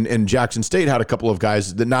A&M, and Jackson State had a couple of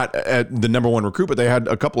guys that not the number one recruit, but they had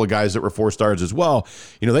a couple of guys that were 4-stars as well.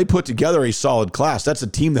 They put together a solid class. That's a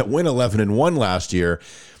team that went 11-1 last year.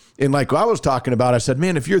 And like I was talking about, I said,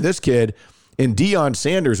 man, if you're this kid and Deion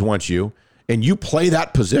Sanders wants you and you play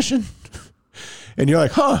that position and you're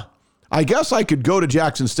like, I guess I could go to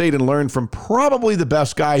Jackson State and learn from probably the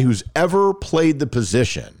best guy who's ever played the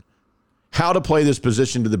position, how to play this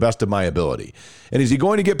position to the best of my ability. And is he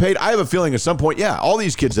going to get paid? I have a feeling at some point, yeah, all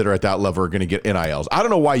these kids that are at that level are going to get NILs. I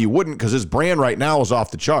don't know why you wouldn't, because his brand right now is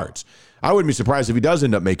off the charts. I wouldn't be surprised if he does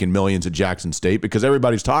end up making millions at Jackson State because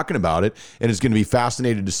everybody's talking about it, and it's going to be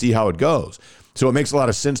fascinating to see how it goes. So it makes a lot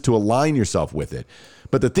of sense to align yourself with it.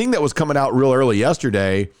 But the thing that was coming out real early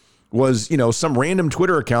yesterday was, some random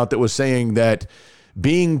Twitter account that was saying that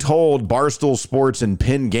being told Barstool Sports and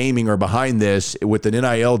Penn Gaming are behind this with an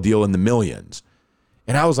NIL deal in the millions.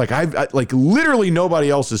 And I was like, I literally nobody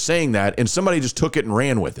else is saying that. And somebody just took it and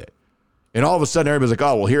ran with it. And all of a sudden everybody's like,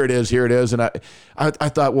 oh, well, here it is. And I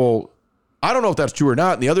thought, well, I don't know if that's true or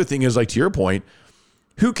not. And the other thing is, like, to your point,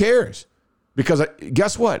 who cares? Because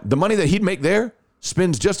guess what? The money that he'd make there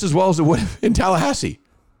spends just as well as it would in Tallahassee.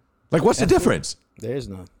 Like, what's the difference? There's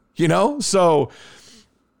none. So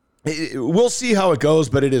we'll see how it goes,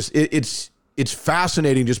 but it's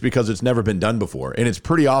fascinating just because it's never been done before. And it's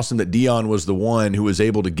pretty awesome that Deion was the one who was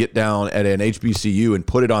able to get down at an HBCU and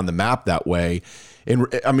put it on the map that way. And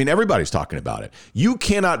I mean, everybody's talking about it. You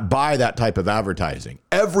cannot buy that type of advertising.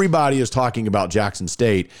 Everybody is talking about Jackson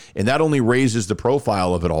State, and that only raises the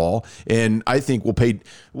profile of it all. And I think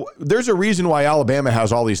there's a reason why Alabama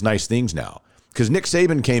has all these nice things now. Because Nick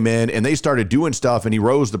Saban came in and they started doing stuff and he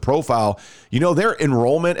rose the profile. Their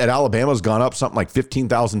enrollment at Alabama has gone up something like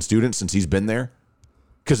 15,000 students since he's been there.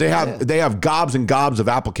 because they have gobs and gobs of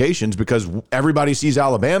applications because everybody sees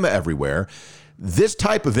Alabama everywhere. This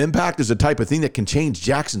type of impact is a type of thing that can change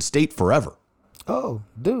Jackson State forever. Oh,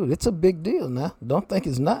 dude, it's a big deal now. Don't think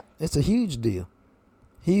it's not. It's a huge deal.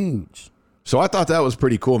 Huge. So I thought that was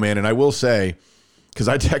pretty cool, man. And I will say, because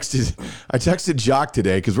I texted Jock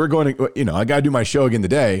today because we're going to, I got to do my show again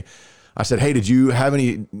today. I said, hey, did you have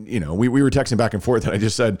any, we were texting back and forth, and I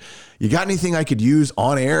just said, you got anything I could use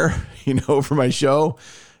on air, for my show?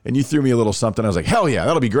 And you threw me a little something. I was like, hell yeah,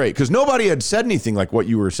 that'll be great. Because nobody had said anything like what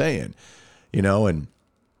you were saying, and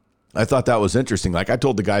I thought that was interesting. Like I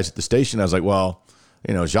told the guys at the station, I was like, well,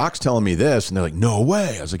 Jacques telling me this, and they're like, no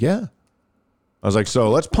way. I was like, yeah. I was like, so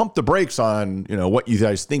let's pump the brakes on, what you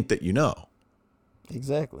guys think that you know.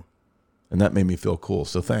 Exactly. And that made me feel cool.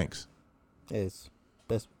 So thanks. That's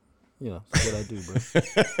it's what I do, bro.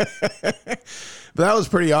 That was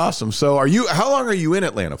pretty awesome. So how long are you in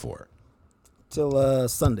Atlanta for? Till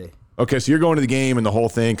Sunday. Okay. So you're going to the game and the whole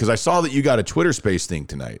thing. Cause I saw that you got a Twitter Space thing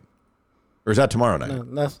tonight, or is that tomorrow night?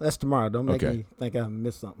 No, that's tomorrow. Don't make me think I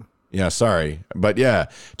missed something. Yeah, sorry. But yeah,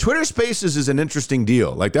 Twitter Spaces is an interesting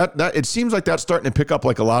deal. Like that it seems like that's starting to pick up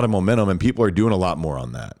like a lot of momentum and people are doing a lot more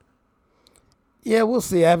on that. Yeah, we'll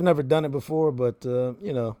see. I've never done it before, but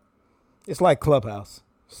it's like Clubhouse.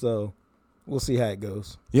 So we'll see how it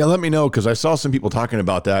goes. Yeah, let me know because I saw some people talking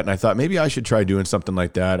about that and I thought maybe I should try doing something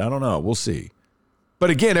like that. I don't know. We'll see.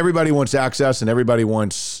 But again, everybody wants access and everybody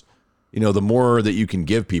wants, the more that you can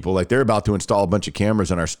give people. Like they're about to install a bunch of cameras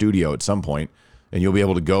in our studio at some point. And you'll be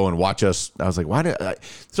able to go and watch us. I was like,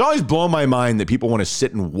 it's always blown my mind that people want to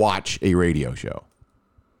sit and watch a radio show.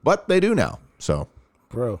 But they do now. So,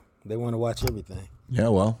 bro, they want to watch everything. Yeah,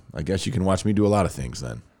 well, I guess you can watch me do a lot of things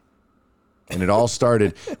then. And it all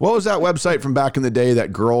started. What was that website from back in the day,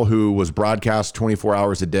 that girl who was broadcast 24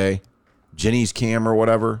 hours a day? Jenny's Cam or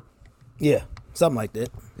whatever? Yeah, something like that.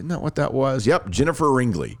 Isn't that what that was? Yep, Jennifer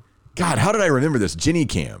Ringley. God, how did I remember this? Jenny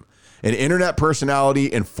Cam. An internet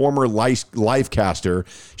personality and former live caster,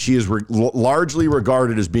 she is largely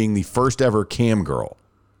regarded as being the first ever cam girl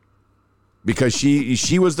because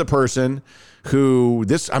she was the person who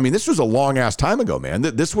this was a long ass time ago, man.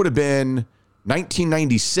 This would have been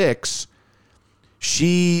 1996.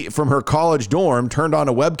 She, from her college dorm, turned on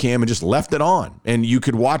a webcam and just left it on, and you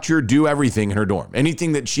could watch her do everything in her dorm.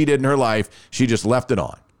 Anything that she did in her life, she just left it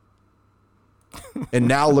on. And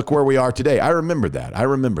now look where we are today. I remember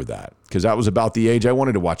that because that was about the age I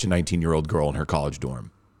wanted to watch a 19-year-old girl in her college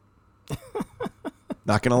dorm.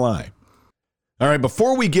 Not going to lie. All right,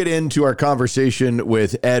 before we get into our conversation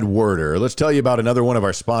with Ed Werder, let's tell you about another one of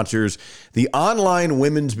our sponsors, the online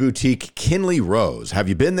women's boutique, Kinley Rose. Have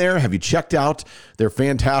you been there? Have you checked out their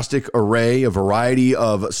fantastic array, a variety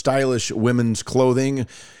of stylish women's clothing?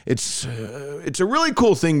 It's a really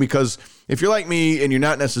cool thing because if you're like me and you're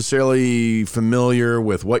not necessarily familiar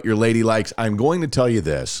with what your lady likes, I'm going to tell you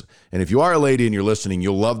this. And if you are a lady and you're listening,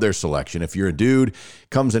 you'll love their selection. If you're a dude,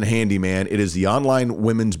 comes in handy, man. It is the online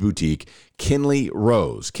women's boutique, Kinley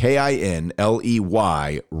Rose, Kinley,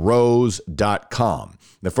 rose.com.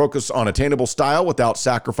 They focus on attainable style without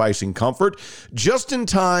sacrificing comfort, just in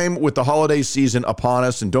time with the holiday season upon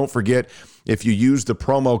us. And don't forget, if you use the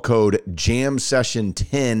promo code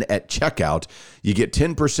JAMSession10 at checkout, you get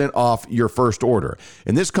 10% off your first order.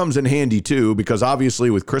 And this comes in handy too, because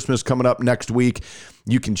obviously with Christmas coming up next week,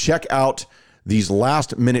 you can check out these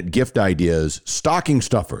last minute gift ideas, stocking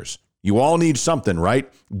stuffers. You all need something,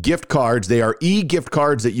 right? Gift cards. They are e-gift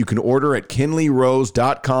cards that you can order at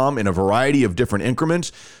kinleyrose.com in a variety of different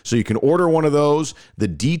increments. So you can order one of those. The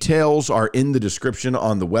details are in the description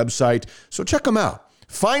on the website. So check them out.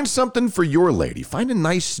 Find something for your lady. Find a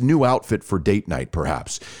nice new outfit for date night,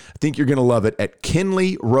 perhaps. I think you're going to love it at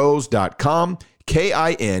kinleyrose.com.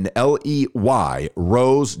 KINLEY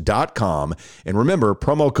rose.com. And remember,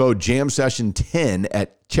 promo code JAMSession10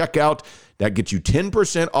 at checkout. That gets you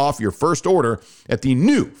 10% off your first order at the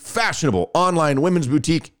new fashionable online women's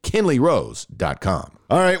boutique, KinleyRose.com.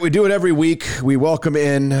 All right, we do it every week. We welcome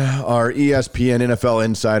in our ESPN NFL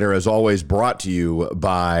Insider, as always, brought to you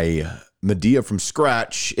by Medea from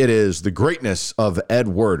Scratch. It is the greatness of Ed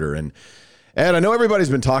Werder. And Ed, I know everybody's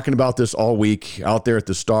been talking about this all week out there at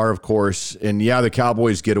the Star, of course. And yeah, the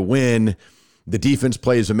Cowboys get a win. The defense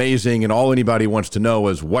plays amazing. And all anybody wants to know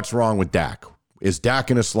is what's wrong with Dak? Is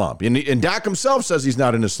Dak in a slump? And Dak himself says he's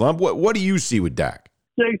not in a slump. What do you see with Dak?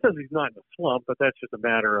 Yeah, he says he's not in a slump, but that's just a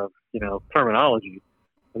matter of, terminology.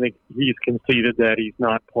 I think he's conceded that he's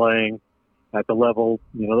not playing at the level,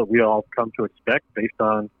 that we all come to expect based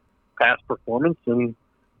on past performance. And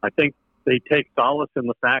I think they take solace in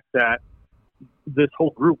the fact that this whole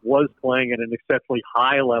group was playing at an exceptionally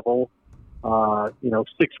high level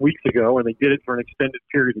 6 weeks ago, and they did it for an extended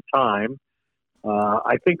period of time.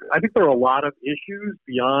 I think there are a lot of issues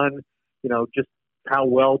beyond, just how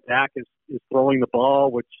well Dak is throwing the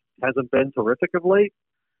ball, which hasn't been terrific of late.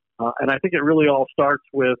 And I think it really all starts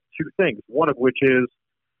with two things. One of which is,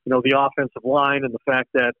 the offensive line and the fact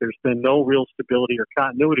that there's been no real stability or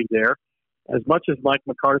continuity there. As much as Mike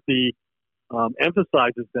McCarthy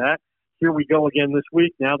emphasizes that, here we go again this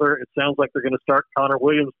week. Now it sounds like they're going to start Connor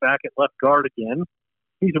Williams back at left guard again.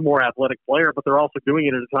 He's a more athletic player, but they're also doing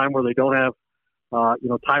it at a time where they don't have,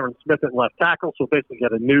 Tyron Smith at left tackle. So basically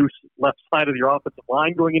get a new left side of your offensive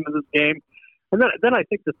line going into this game. And then I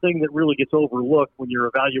think the thing that really gets overlooked when you're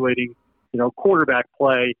evaluating, quarterback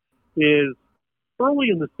play is early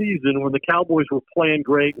in the season when the Cowboys were playing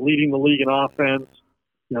great, leading the league in offense,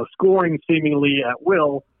 scoring seemingly at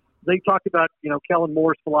will. They talked about, Kellen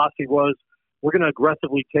Moore's philosophy was, we're going to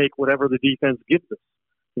aggressively take whatever the defense gives us.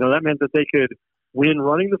 That meant that they could win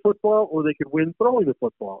running the football or they could win throwing the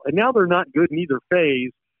football. And now they're not good in either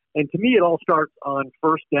phase. And to me, it all starts on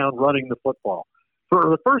first down running the football. For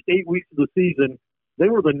the first 8 weeks of the season, they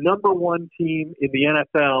were the number one team in the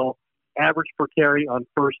NFL average per carry on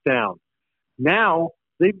first down. Now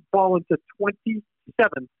they've fallen to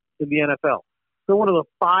 27th in the NFL. They're one of the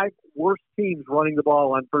 5 worst teams running the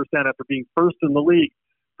ball on first down after being first in the league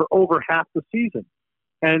for over half the season.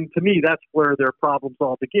 And to me, that's where their problems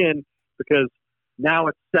all begin, because now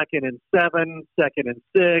it's 2nd and 7, 2nd and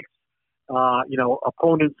 6.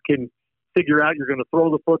 Opponents can figure out you're going to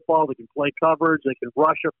throw the football. They can play coverage. They can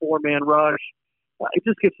rush a 4-man rush. It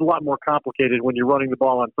just gets a lot more complicated when you're running the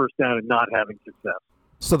ball on first down and not having success.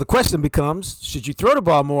 So the question becomes, should you throw the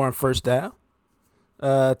ball more on first down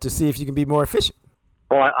to see if you can be more efficient?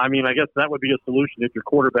 Well, I guess that would be a solution if your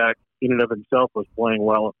quarterback in and of himself was playing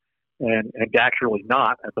well, and Dak's really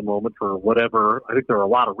not at the moment for whatever. I think there are a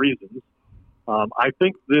lot of reasons. I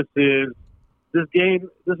think this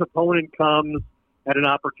opponent comes at an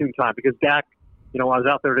opportune time because Dak, I was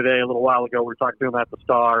out there today a little while ago. We were talking to him at the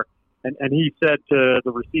Star, and he said to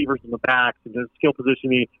the receivers in the backs and the skill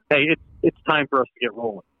positioning, hey, it's time for us to get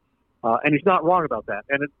rolling. And he's not wrong about that.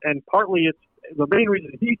 And partly it's the main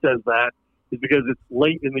reason he says that is because it's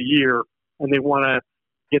late in the year and they want to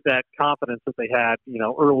get that confidence that they had,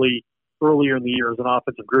 earlier in the year as an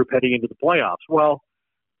offensive group heading into the playoffs. Well,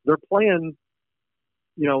 they're playing,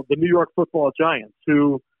 the New York Football Giants,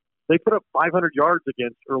 who they put up 500 yards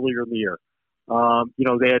against earlier in the year.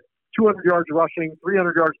 They had 200 yards rushing,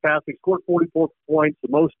 300 yards passing, scored 44 points, the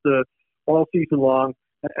most all season long.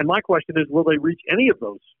 And my question is, will they reach any of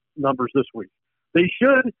those numbers this week? They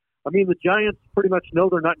should. The Giants pretty much know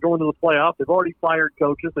they're not going to the playoffs. They've already fired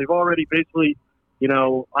coaches. They've already basically,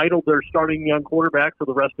 idled their starting young quarterback for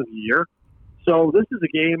the rest of the year. So this is a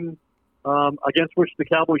game against which the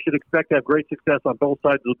Cowboys should expect to have great success on both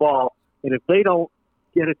sides of the ball. And if they don't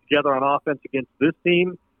get it together on offense against this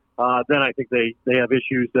team, then I think they have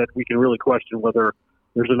issues that we can really question whether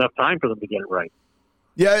there's enough time for them to get it right.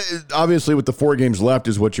 Yeah, obviously with the 4 games left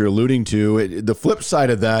is what you're alluding to. The flip side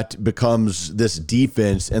of that becomes this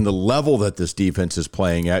defense and the level that this defense is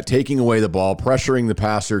playing at, taking away the ball, pressuring the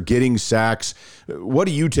passer, getting sacks. What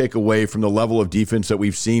do you take away from the level of defense that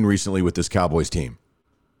we've seen recently with this Cowboys team?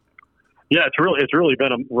 Yeah, it's really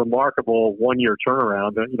been a remarkable 1-year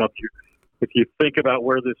turnaround. If you think about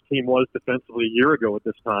where this team was defensively a year ago at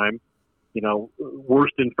this time,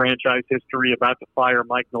 worst in franchise history, about to fire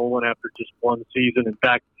Mike Nolan after just one season. In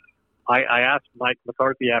fact, I asked Mike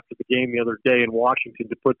McCarthy after the game the other day in Washington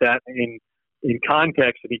to put that in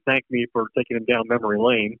context, and he thanked me for taking him down memory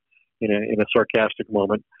lane in a sarcastic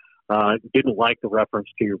moment. Didn't like the reference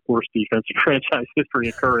to worst defense in franchise history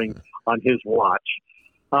occurring on his watch.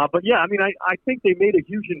 But yeah, I think they made a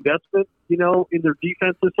huge investment, in their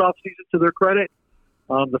defense this offseason, to their credit.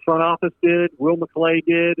 The front office did. Will McClay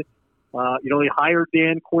did. They hired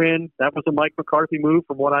Dan Quinn. That was a Mike McCarthy move,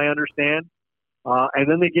 from what I understand. And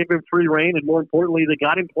then they gave him free reign, and more importantly, they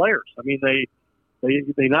got him players. They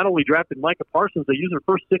not only drafted Micah Parsons, they used their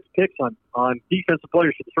first 6 picks on defensive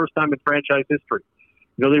players for the first time in franchise history.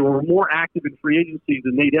 They were more active in free agency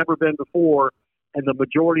than they'd ever been before, and the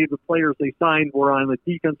majority of the players they signed were on the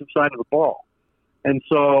defensive side of the ball. And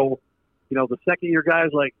so, the second-year guys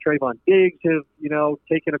like Trayvon Diggs have,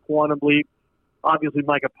 taken a quantum leap. Obviously,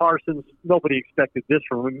 Micah Parsons, nobody expected this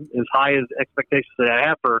from him, as high as expectations that I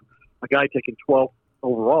have for a guy taking 12th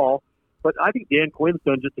overall. But I think Dan Quinn's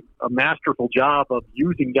done just a masterful job of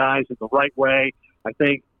using guys in the right way. I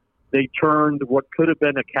think they turned what could have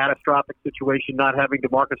been a catastrophic situation, not having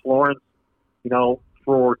DeMarcus Lawrence,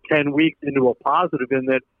 for 10 weeks, into a positive in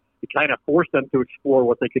that it kind of forced them to explore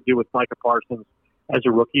what they could do with Micah Parsons. as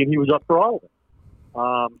a rookie, and he was up for all of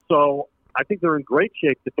it. So I think they're in great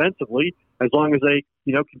shape defensively as long as they,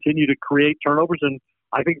 continue to create turnovers. And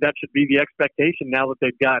I think that should be the expectation now that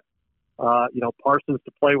they've got, Parsons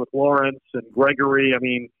to play with Lawrence and Gregory. I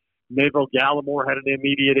mean, Mayville Gallimore had an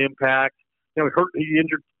immediate impact. He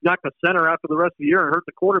knocked the center after the rest of the year and hurt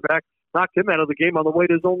the quarterback, knocked him out of the game on the way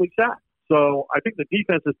to his only sack. So I think the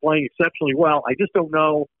defense is playing exceptionally well. I just don't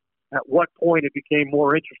know at what point it became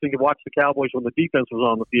more interesting to watch the Cowboys when the defense was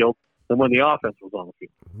on the field than when the offense was on the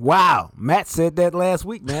field. Wow. Matt said that last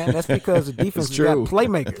week, man. That's because the defense has got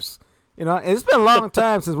playmakers. It's been a long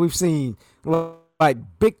time since we've seen like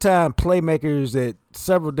big-time playmakers at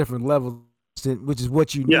several different levels, which is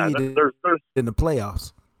what you need in the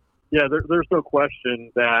playoffs. Yeah, there's no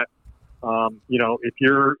question that, if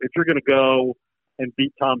you're going to go and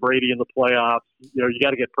beat Tom Brady in the playoffs, you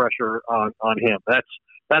got to get pressure on him.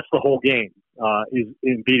 That's the whole game, is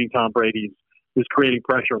in beating Tom Brady is creating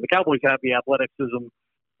pressure. And the Cowboys have the athleticism,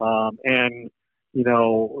 and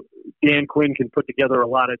Dan Quinn can put together a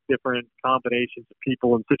lot of different combinations of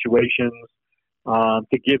people and situations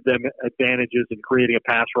to give them advantages in creating a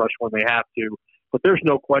pass rush when they have to. But there's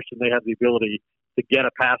no question they have the ability to get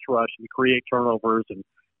a pass rush and create turnovers and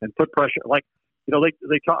put pressure. Like,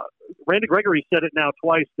 they talk. Randy Gregory said it now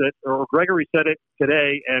twice or Gregory said it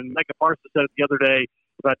today, and Micah Parsons said it the other day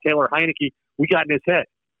about Taylor Heineke. We got in his head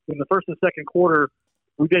in the first and second quarter.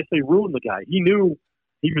 We basically ruined the guy. He knew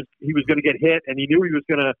he was going to get hit, and he knew we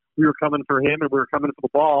were coming for him, and we were coming for the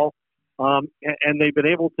ball. And they've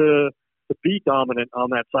been able to be dominant on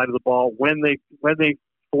that side of the ball when they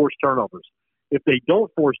force turnovers. If they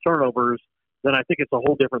don't force turnovers, then I think it's a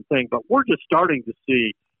whole different thing. But we're just starting to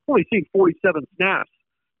see. Only seeing 47 snaps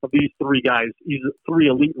of these three guys, these three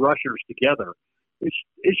elite rushers together.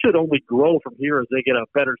 It should only grow from here as they get a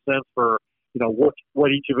better sense for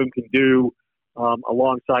what each of them can do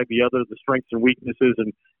alongside the other, the strengths and weaknesses,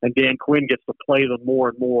 and Dan Quinn gets to play them more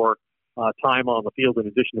and more time on the field in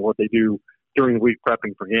addition to what they do during the week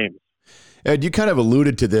prepping for games. Ed, you kind of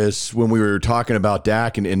alluded to this when we were talking about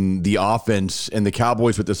Dak and the offense and the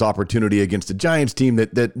Cowboys with this opportunity against the Giants team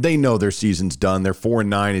that they know their season's done. They're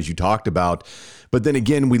 4-9, as you talked about. But then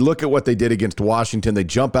again, we look at what they did against Washington. They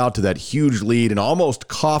jump out to that huge lead and almost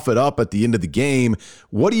cough it up at the end of the game.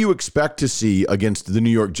 What do you expect to see against the New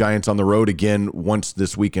York Giants on the road again once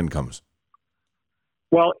this weekend comes?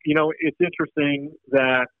 Well, it's interesting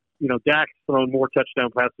that, Dak's thrown more touchdown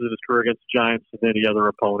passes in his career against the Giants than any other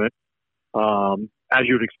opponent. As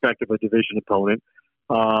you would expect of a division opponent.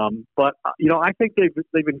 But I think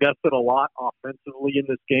they've invested a lot offensively in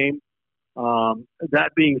this game.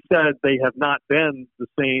 That being said, they have not been the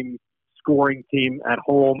same scoring team at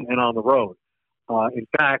home and on the road. In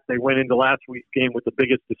fact, they went into last week's game with the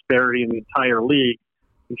biggest disparity in the entire league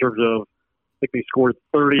in terms of, I think they scored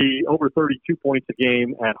over 32 points a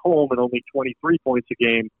game at home and only 23 points a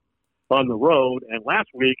game on the road. And last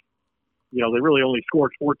week, they really only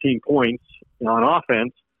scored 14 points on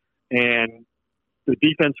offense, and the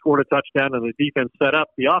defense scored a touchdown, and the defense set up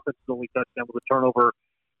the offense's only touchdown with a turnover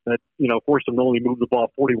that, forced them to only move the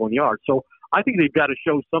ball 41 yards. So I think they've got to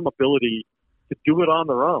show some ability to do it on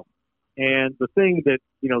their own. And the thing that,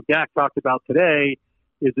 Dak talked about today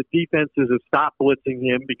is that defenses have stopped blitzing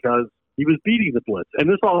him because he was beating the blitz. And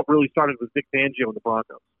this all really started with Vic Fangio and the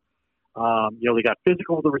Broncos. They got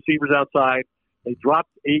physical with the receivers outside. They dropped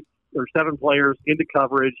 8 or 7 players into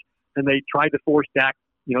coverage, and they tried to force Dak,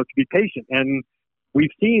 to be patient. And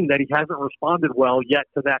we've seen that he hasn't responded well yet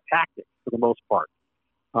to that tactic for the most part.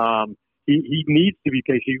 He needs to be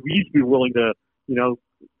patient. He needs to be willing to,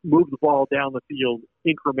 move the ball down the field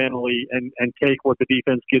incrementally and take what the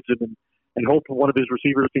defense gives him and hope one of his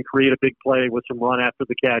receivers can create a big play with some run after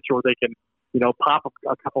the catch, or they can, pop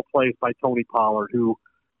a couple plays by Tony Pollard, who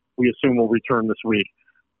we assume will return this week.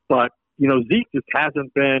 But Zeke just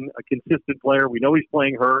hasn't been a consistent player. We know he's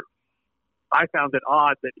playing hurt. I found it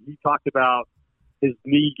odd that he talked about his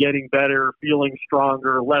knee getting better, feeling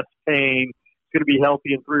stronger, less pain, going to be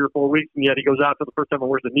healthy in 3 or 4 weeks, and yet he goes out for the first time and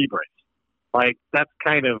wears a knee brace. Like, that's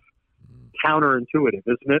kind of counterintuitive,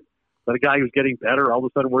 isn't it? That a guy who's getting better all of a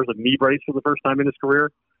sudden wears a knee brace for the first time in his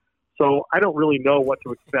career. So I don't really know what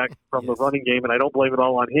to expect from the running game, and I don't blame it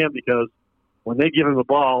all on him because when they give him the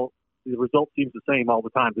ball, the result seems the same all the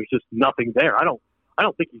time. There's just nothing there. I don't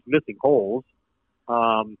think he's missing holes.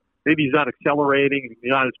 Maybe he's not accelerating,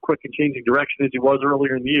 not as quick in changing direction as he was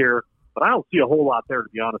earlier in the year, but I don't see a whole lot there, to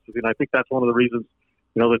be honest with you. And I think that's one of the reasons,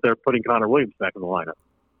 that they're putting Connor Williams back in the lineup.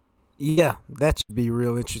 Yeah, that should be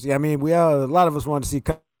real interesting. I mean, a lot of us want to see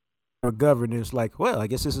Connor McGovern. It's like, well, I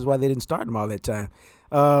guess this is why they didn't start him all that time.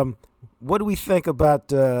 What do we think about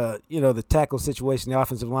the tackle situation, the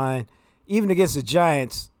offensive line, even against the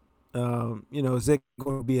Giants? Is it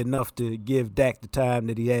going to be enough to give Dak the time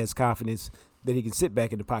that he has confidence that he can sit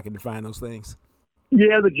back in the pocket and find those things?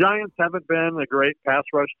 Yeah, the Giants haven't been a great pass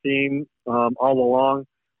rush team all along.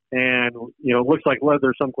 And, it looks like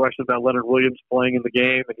there's some question about Leonard Williams playing in the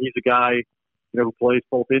game. And he's a guy, who plays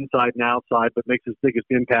both inside and outside, but makes his biggest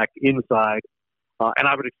impact inside. And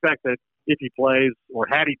I would expect that if he plays or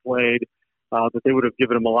had he played, that they would have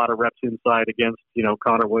given him a lot of reps inside against,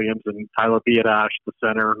 Connor Williams and Tyler Biadasz, the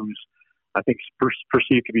center, who's, I think,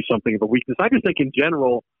 perceived to be something of a weakness. I just think in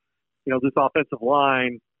general, this offensive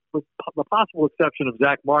line, with the possible exception of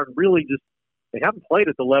Zach Martin, really just they haven't played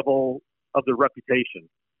at the level of their reputation.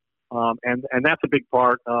 And that's a big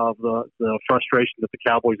part of the frustration that the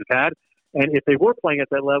Cowboys have had. And if they were playing at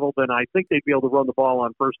that level, then I think they'd be able to run the ball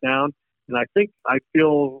on first down. And I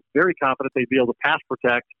feel very confident they'd be able to pass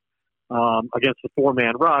protect against the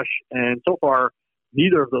four-man rush. And so far,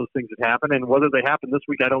 neither of those things have happened. And whether they happen this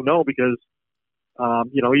week, I don't know, because,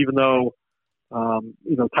 even though,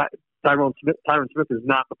 Tyron Smith is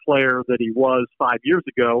not the player that he was 5 years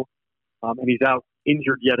ago, and he's out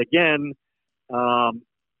injured yet again, I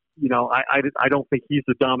don't think he's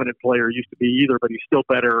the dominant player he used to be either, but he's still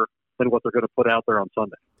better than what they're going to put out there on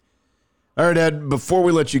Sunday. All right, Ed, before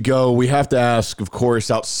we let you go, we have to ask, of course,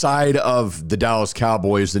 outside of the Dallas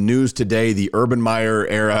Cowboys, the news today, the Urban Meyer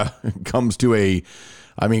era comes to a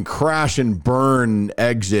crash and burn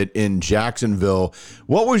exit in Jacksonville.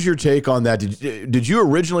 What was your take on that? Did you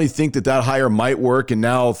originally think that hire might work? And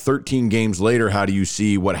now 13 games later, how do you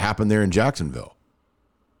see what happened there in Jacksonville?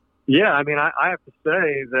 Yeah, I have to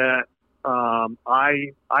say that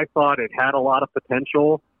I thought it had a lot of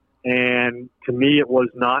potential. And to me, it was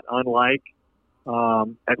not unlike,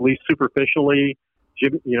 at least superficially,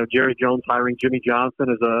 Jerry Jones hiring Jimmy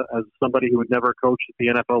Johnson as somebody who had never coached at the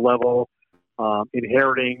NFL level,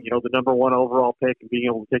 inheriting, the number one overall pick and being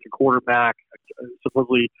able to take a quarterback, a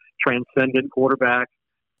supposedly transcendent quarterback,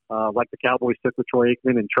 like the Cowboys took with Troy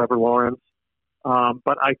Aikman and Trevor Lawrence.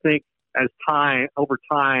 But I think over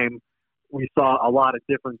time, we saw a lot of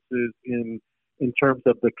differences in terms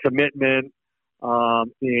of the commitment,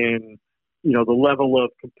 in the level of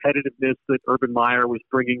competitiveness that Urban Meyer was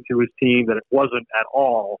bringing to his team, that it wasn't at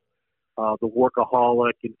all the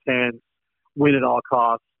workaholic, intense, win at all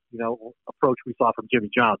costs, approach we saw from Jimmy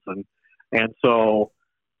Johnson. And so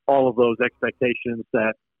all of those expectations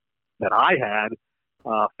that I had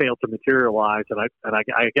failed to materialize. And I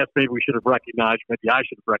guess maybe we should have recognized, maybe I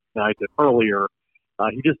should have recognized it earlier.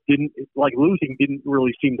 He just losing didn't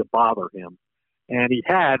really seem to bother him. And he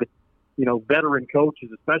had, veteran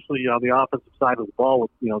coaches, especially on the offensive side of the ball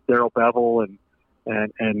with, Darrell Bevell and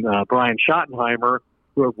Brian Schottenheimer,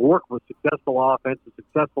 who have worked with successful offenses,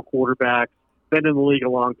 successful quarterbacks, been in the league a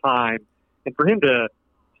long time. And for him to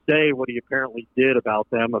say what he apparently did about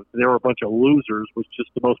them, they were a bunch of losers, was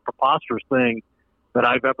just the most preposterous thing that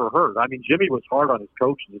I've ever heard. Jimmy was hard on his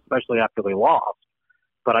coaches, especially after they lost.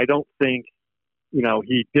 But I don't think,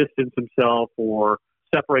 he distanced himself or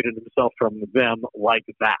separated himself from them like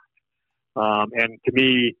that. And to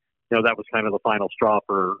me, that was kind of the final straw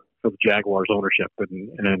for the Jaguars ownership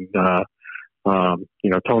and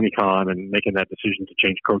Tony Khan and making that decision to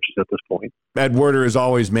change coaches at this point. Ed Werder, as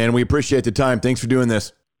always, man, we appreciate the time. Thanks for doing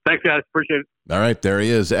this. Thanks, guys. Appreciate it. All right, there he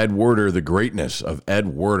is, Ed Werder, the greatness of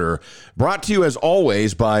Ed Werder. Brought to you, as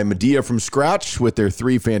always, by Medea from Scratch with their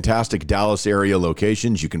 3 fantastic Dallas area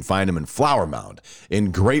locations. You can find them in Flower Mound,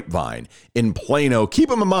 in Grapevine, in Plano. Keep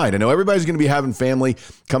them in mind. I know everybody's going to be having family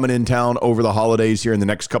coming in town over the holidays here in the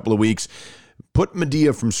next couple of weeks. Put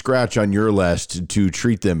Medea from Scratch on your list to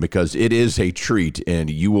treat them, because it is a treat and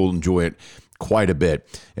you will enjoy it quite a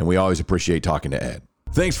bit. And we always appreciate talking to Ed.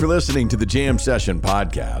 Thanks for listening to the Jam Session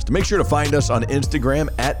podcast. Make sure to find us on Instagram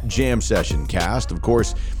at Jam Session Cast. Of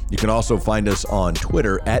course, you can also find us on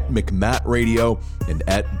Twitter at McMatt Radio and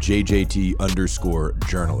at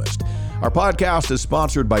JJT_journalist. Our podcast is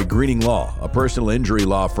sponsored by Greening Law, a personal injury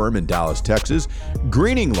law firm in Dallas, Texas.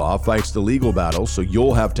 Greening Law fights the legal battle so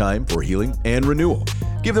you'll have time for healing and renewal.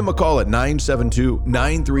 Give them a call at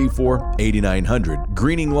 972-934-8900.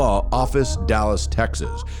 Greening Law Office, Dallas,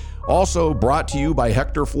 Texas. Also brought to you by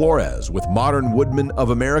Hector Flores with Modern Woodmen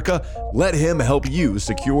of America. Let him help you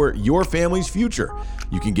secure your family's future.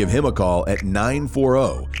 You can give him a call at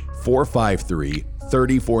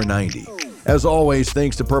 940-453-3490. As always,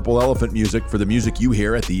 thanks to Purple Elephant Music for the music you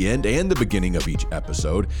hear at the end and the beginning of each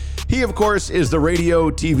episode. He, of course, is the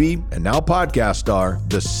radio, TV, and now podcast star,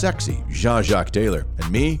 the sexy Jean-Jacques Taylor.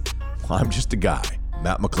 And me, I'm just a guy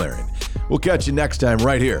Matt McLaren. We'll catch you next time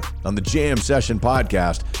right here on the Jam Session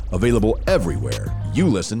Podcast, available everywhere you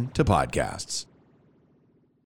listen to podcasts.